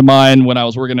a friend of mine when I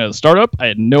was working at a startup. I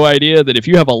had no idea that if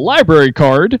you have a library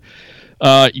card,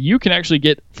 you can actually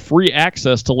get free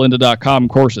access to lynda.com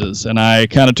courses. And I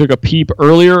kind of took a peep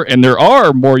earlier, and there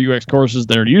are more UX courses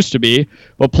than there used to be.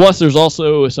 But plus, there's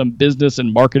also some business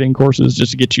and marketing courses just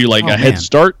to get you like head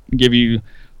start and give you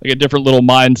like a different little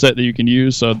mindset that you can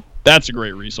use. So that's a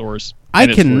great resource. I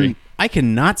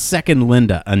cannot second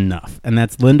Lynda enough, and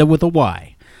that's Lynda with a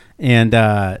Y. And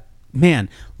man,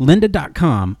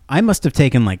 lynda.com, I must have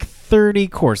taken like 30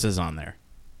 courses on there.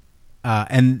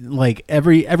 And like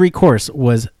every course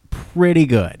was pretty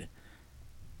good.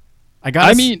 I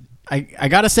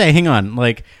gotta say, hang on.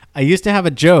 Like I used to have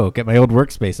a joke at my old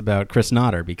workspace about Chris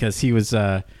Notter because he was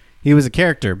a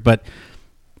character, but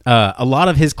a lot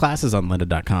of his classes on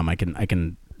lynda.com, I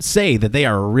can say that they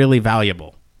are really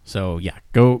valuable. So yeah,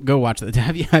 go watch that.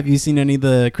 Have you seen any of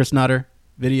the Chris Notter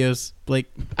videos, Blake?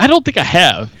 I don't think I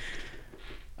have.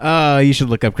 You should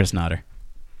look up Chris Notter.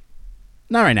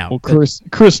 Not right now. Well, Chris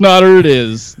Notter it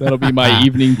is. That'll be my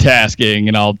evening tasking,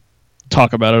 and I'll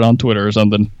talk about it on Twitter or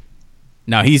something.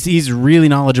 No, he's really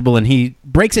knowledgeable, and he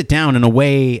breaks it down in a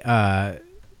way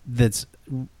that's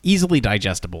easily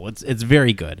digestible. It's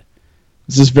very good.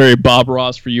 Is this very Bob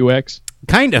Ross for UX?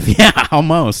 Kind of, yeah,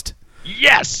 almost.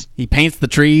 Yes! He paints the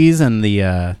trees and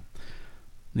the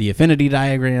affinity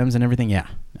diagrams and everything. Yeah,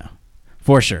 no,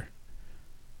 for sure.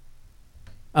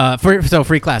 So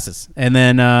free classes. And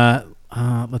then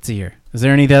let's see here. Is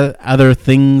there any other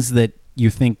things that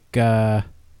you think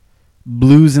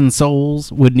Blues and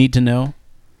Souls would need to know?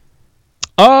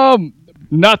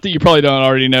 Not that you probably don't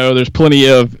already know. There's plenty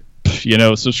of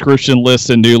subscription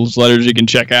lists and newsletters you can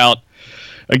check out.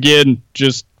 Again,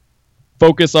 just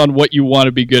focus on what you want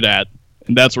to be good at,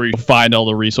 and that's where you find all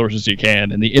the resources you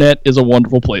can, and the internet is a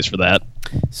wonderful place for that.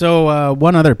 So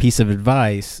one other piece of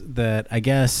advice that I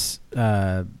guess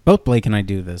both Blake and I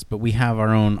do this, but we have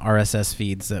our own RSS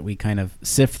feeds that we kind of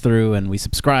sift through, and we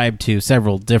subscribe to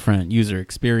several different user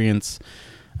experience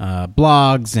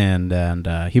blogs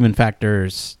and human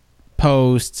factors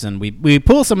posts, and we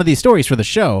pull some of these stories for the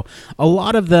show. A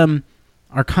lot of them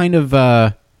are kind of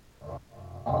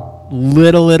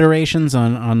little iterations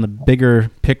on the bigger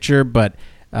picture, but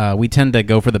we tend to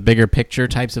go for the bigger picture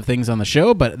types of things on the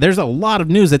show. But there's a lot of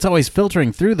news that's always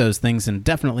filtering through those things, and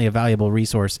definitely a valuable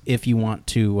resource if you want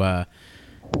to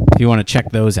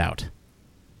check those out.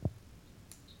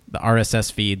 The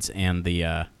RSS feeds and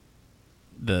the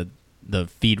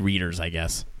feed readers, I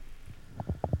guess.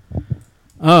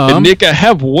 And Nick, I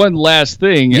have one last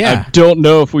thing. Yeah. I don't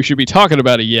know if we should be talking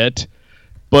about it yet,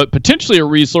 but potentially a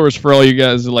resource for all you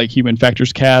guys that like Human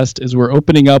Factors Cast is we're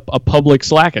opening up a public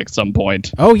Slack at some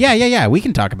point. Oh, yeah. We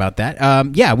can talk about that.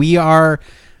 We are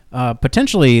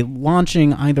potentially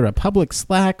launching either a public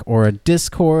Slack or a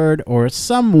Discord or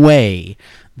some way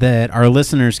that our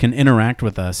listeners can interact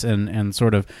with us and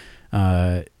sort of,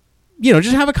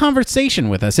 just have a conversation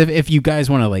with us. If you guys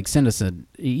want to like send us an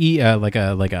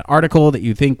article that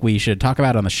you think we should talk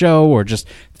about on the show, or just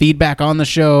feedback on the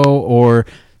show, or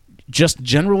just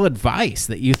general advice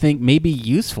that you think may be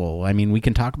useful, I mean, we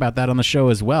can talk about that on the show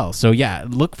as well. So yeah,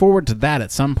 look forward to that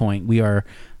at some point. We are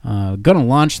going to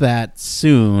launch that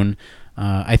soon.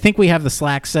 I think we have the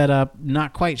Slack set up.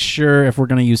 Not quite sure if we're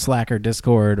going to use Slack or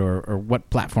Discord or what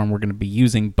platform we're going to be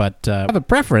using, but if you have a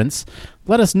preference,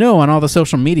 let us know on all the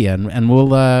social media, and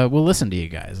we'll listen to you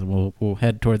guys, and we'll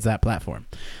head towards that platform.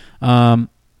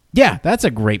 Yeah, that's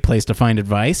a great place to find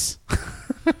advice.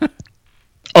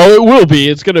 Oh, it will be.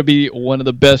 It's going to be one of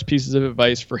the best pieces of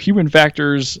advice for human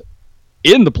factors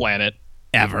in the planet.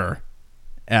 Ever.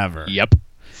 Yep.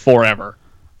 Forever.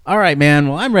 All right, man.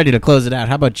 Well, I'm ready to close it out.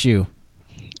 How about you?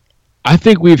 I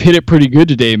think we've hit it pretty good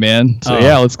today, man. So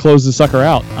yeah, let's close the sucker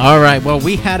out. All right. Well,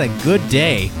 we had a good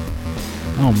day.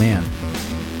 Oh, man.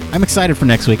 I'm excited for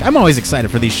next week. I'm always excited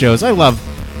for these shows. I love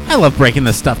I love breaking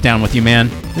this stuff down with you, man.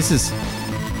 This is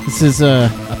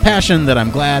a passion that I'm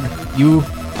glad you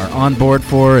are on board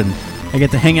for, and I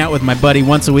get to hang out with my buddy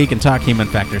once a week and talk human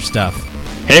factor stuff.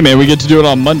 Hey, man, we get to do it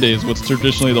on Mondays, what's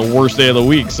traditionally the worst day of the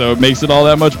week, so it makes it all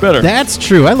that much better. That's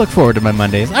true. I look forward to my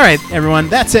Mondays. All right, everyone,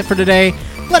 that's it for today.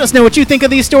 Let us know what you think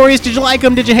of these stories. Did you like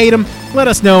them? Did you hate them? Let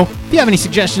us know. If you have any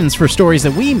suggestions for stories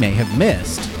that we may have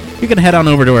missed, you can head on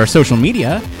over to our social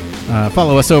media.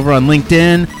 Follow us over on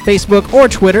LinkedIn, Facebook, or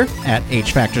Twitter at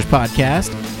HFactors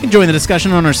Podcast. You can join the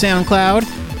discussion on our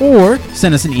SoundCloud, or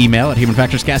send us an email at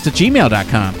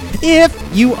humanfactorscast@gmail.com. If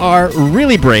you are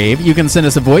really brave, you can send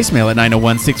us a voicemail at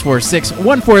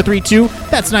 901-646-1432.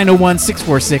 That's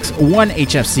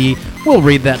 901-646-1HFC. We'll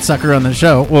read that sucker on the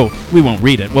show. Well, we won't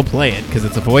read it. We'll play it because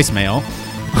it's a voicemail.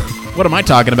 What am I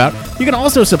talking about? You can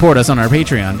also support us on our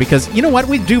Patreon because, you know what?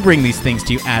 We do bring these things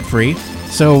to you ad-free.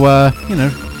 So,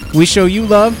 we show you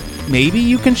love. Maybe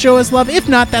you can show us love. If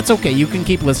not, that's okay. You can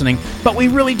keep listening. But we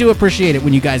really do appreciate it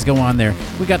when you guys go on there.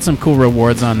 We got some cool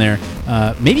rewards on there.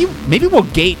 Maybe we'll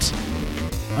gate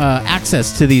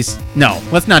access to these. No,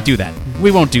 let's not do that.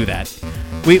 We won't do that.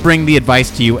 We bring the advice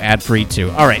to you ad-free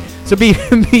too. All right. So be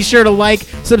sure to like,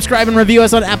 subscribe, and review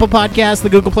us on Apple Podcasts, the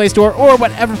Google Play Store, or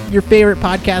whatever your favorite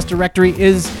podcast directory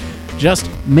is. Just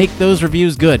make those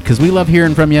reviews good because we love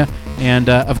hearing from you. And,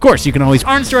 of course, you can always...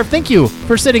 Arnstorff, thank you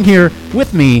for sitting here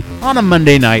with me on a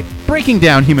Monday night, breaking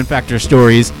down human factor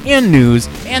stories and news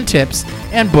and tips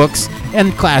and books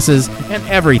and classes and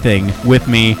everything with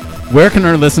me. Where can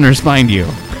our listeners find you?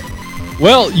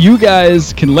 Well, you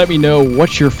guys can let me know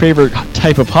what your favorite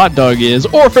type of hot dog is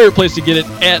or favorite place to get it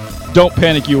at Don't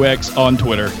Panic UX on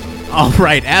Twitter. All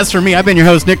right. As for me, I've been your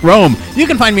host, Nick Rome. You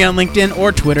can find me on LinkedIn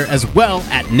or Twitter as well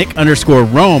at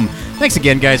Nick_Rome. Thanks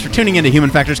again, guys, for tuning into Human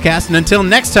Factors Cast. And until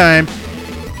next time,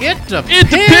 it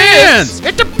depends.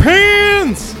 It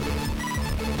depends.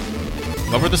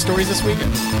 What were the stories this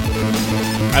weekend?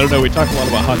 I don't know. We talked a lot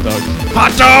about hot dogs.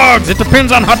 Hot dogs. It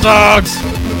depends on hot dogs.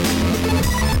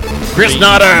 Chris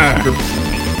Notter.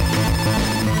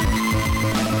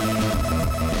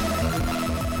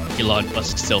 Elon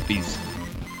Musk selfies.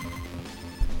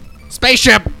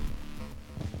 Spaceship.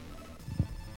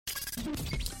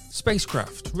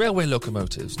 Spacecraft, railway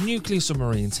locomotives, nuclear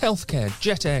submarines, healthcare,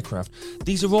 jet aircraft,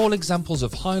 these are all examples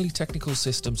of highly technical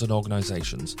systems and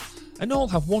organisations, and all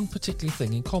have one particular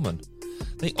thing in common.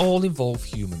 They all involve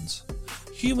humans.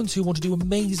 Humans who want to do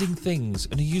amazing things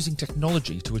and are using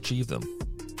technology to achieve them.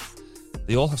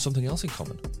 They all have something else in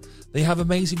common. They have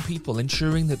amazing people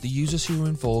ensuring that the users who are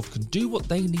involved can do what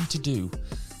they need to do,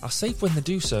 are safe when they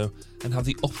do so, and have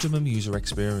the optimum user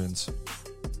experience.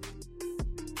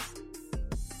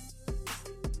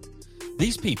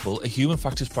 These people are Human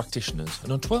Factors practitioners,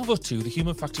 and on 1202, the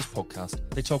Human Factors podcast,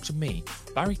 they talk to me,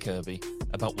 Barry Kirby,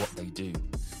 about what they do,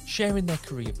 sharing their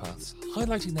career paths,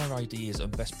 highlighting their ideas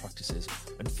and best practices,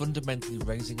 and fundamentally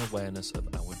raising awareness of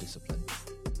our discipline.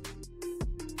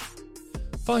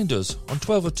 Find us on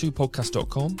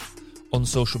 1202podcast.com, on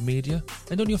social media,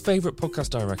 and on your favourite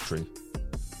podcast directory,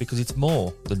 because it's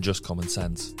more than just common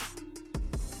sense.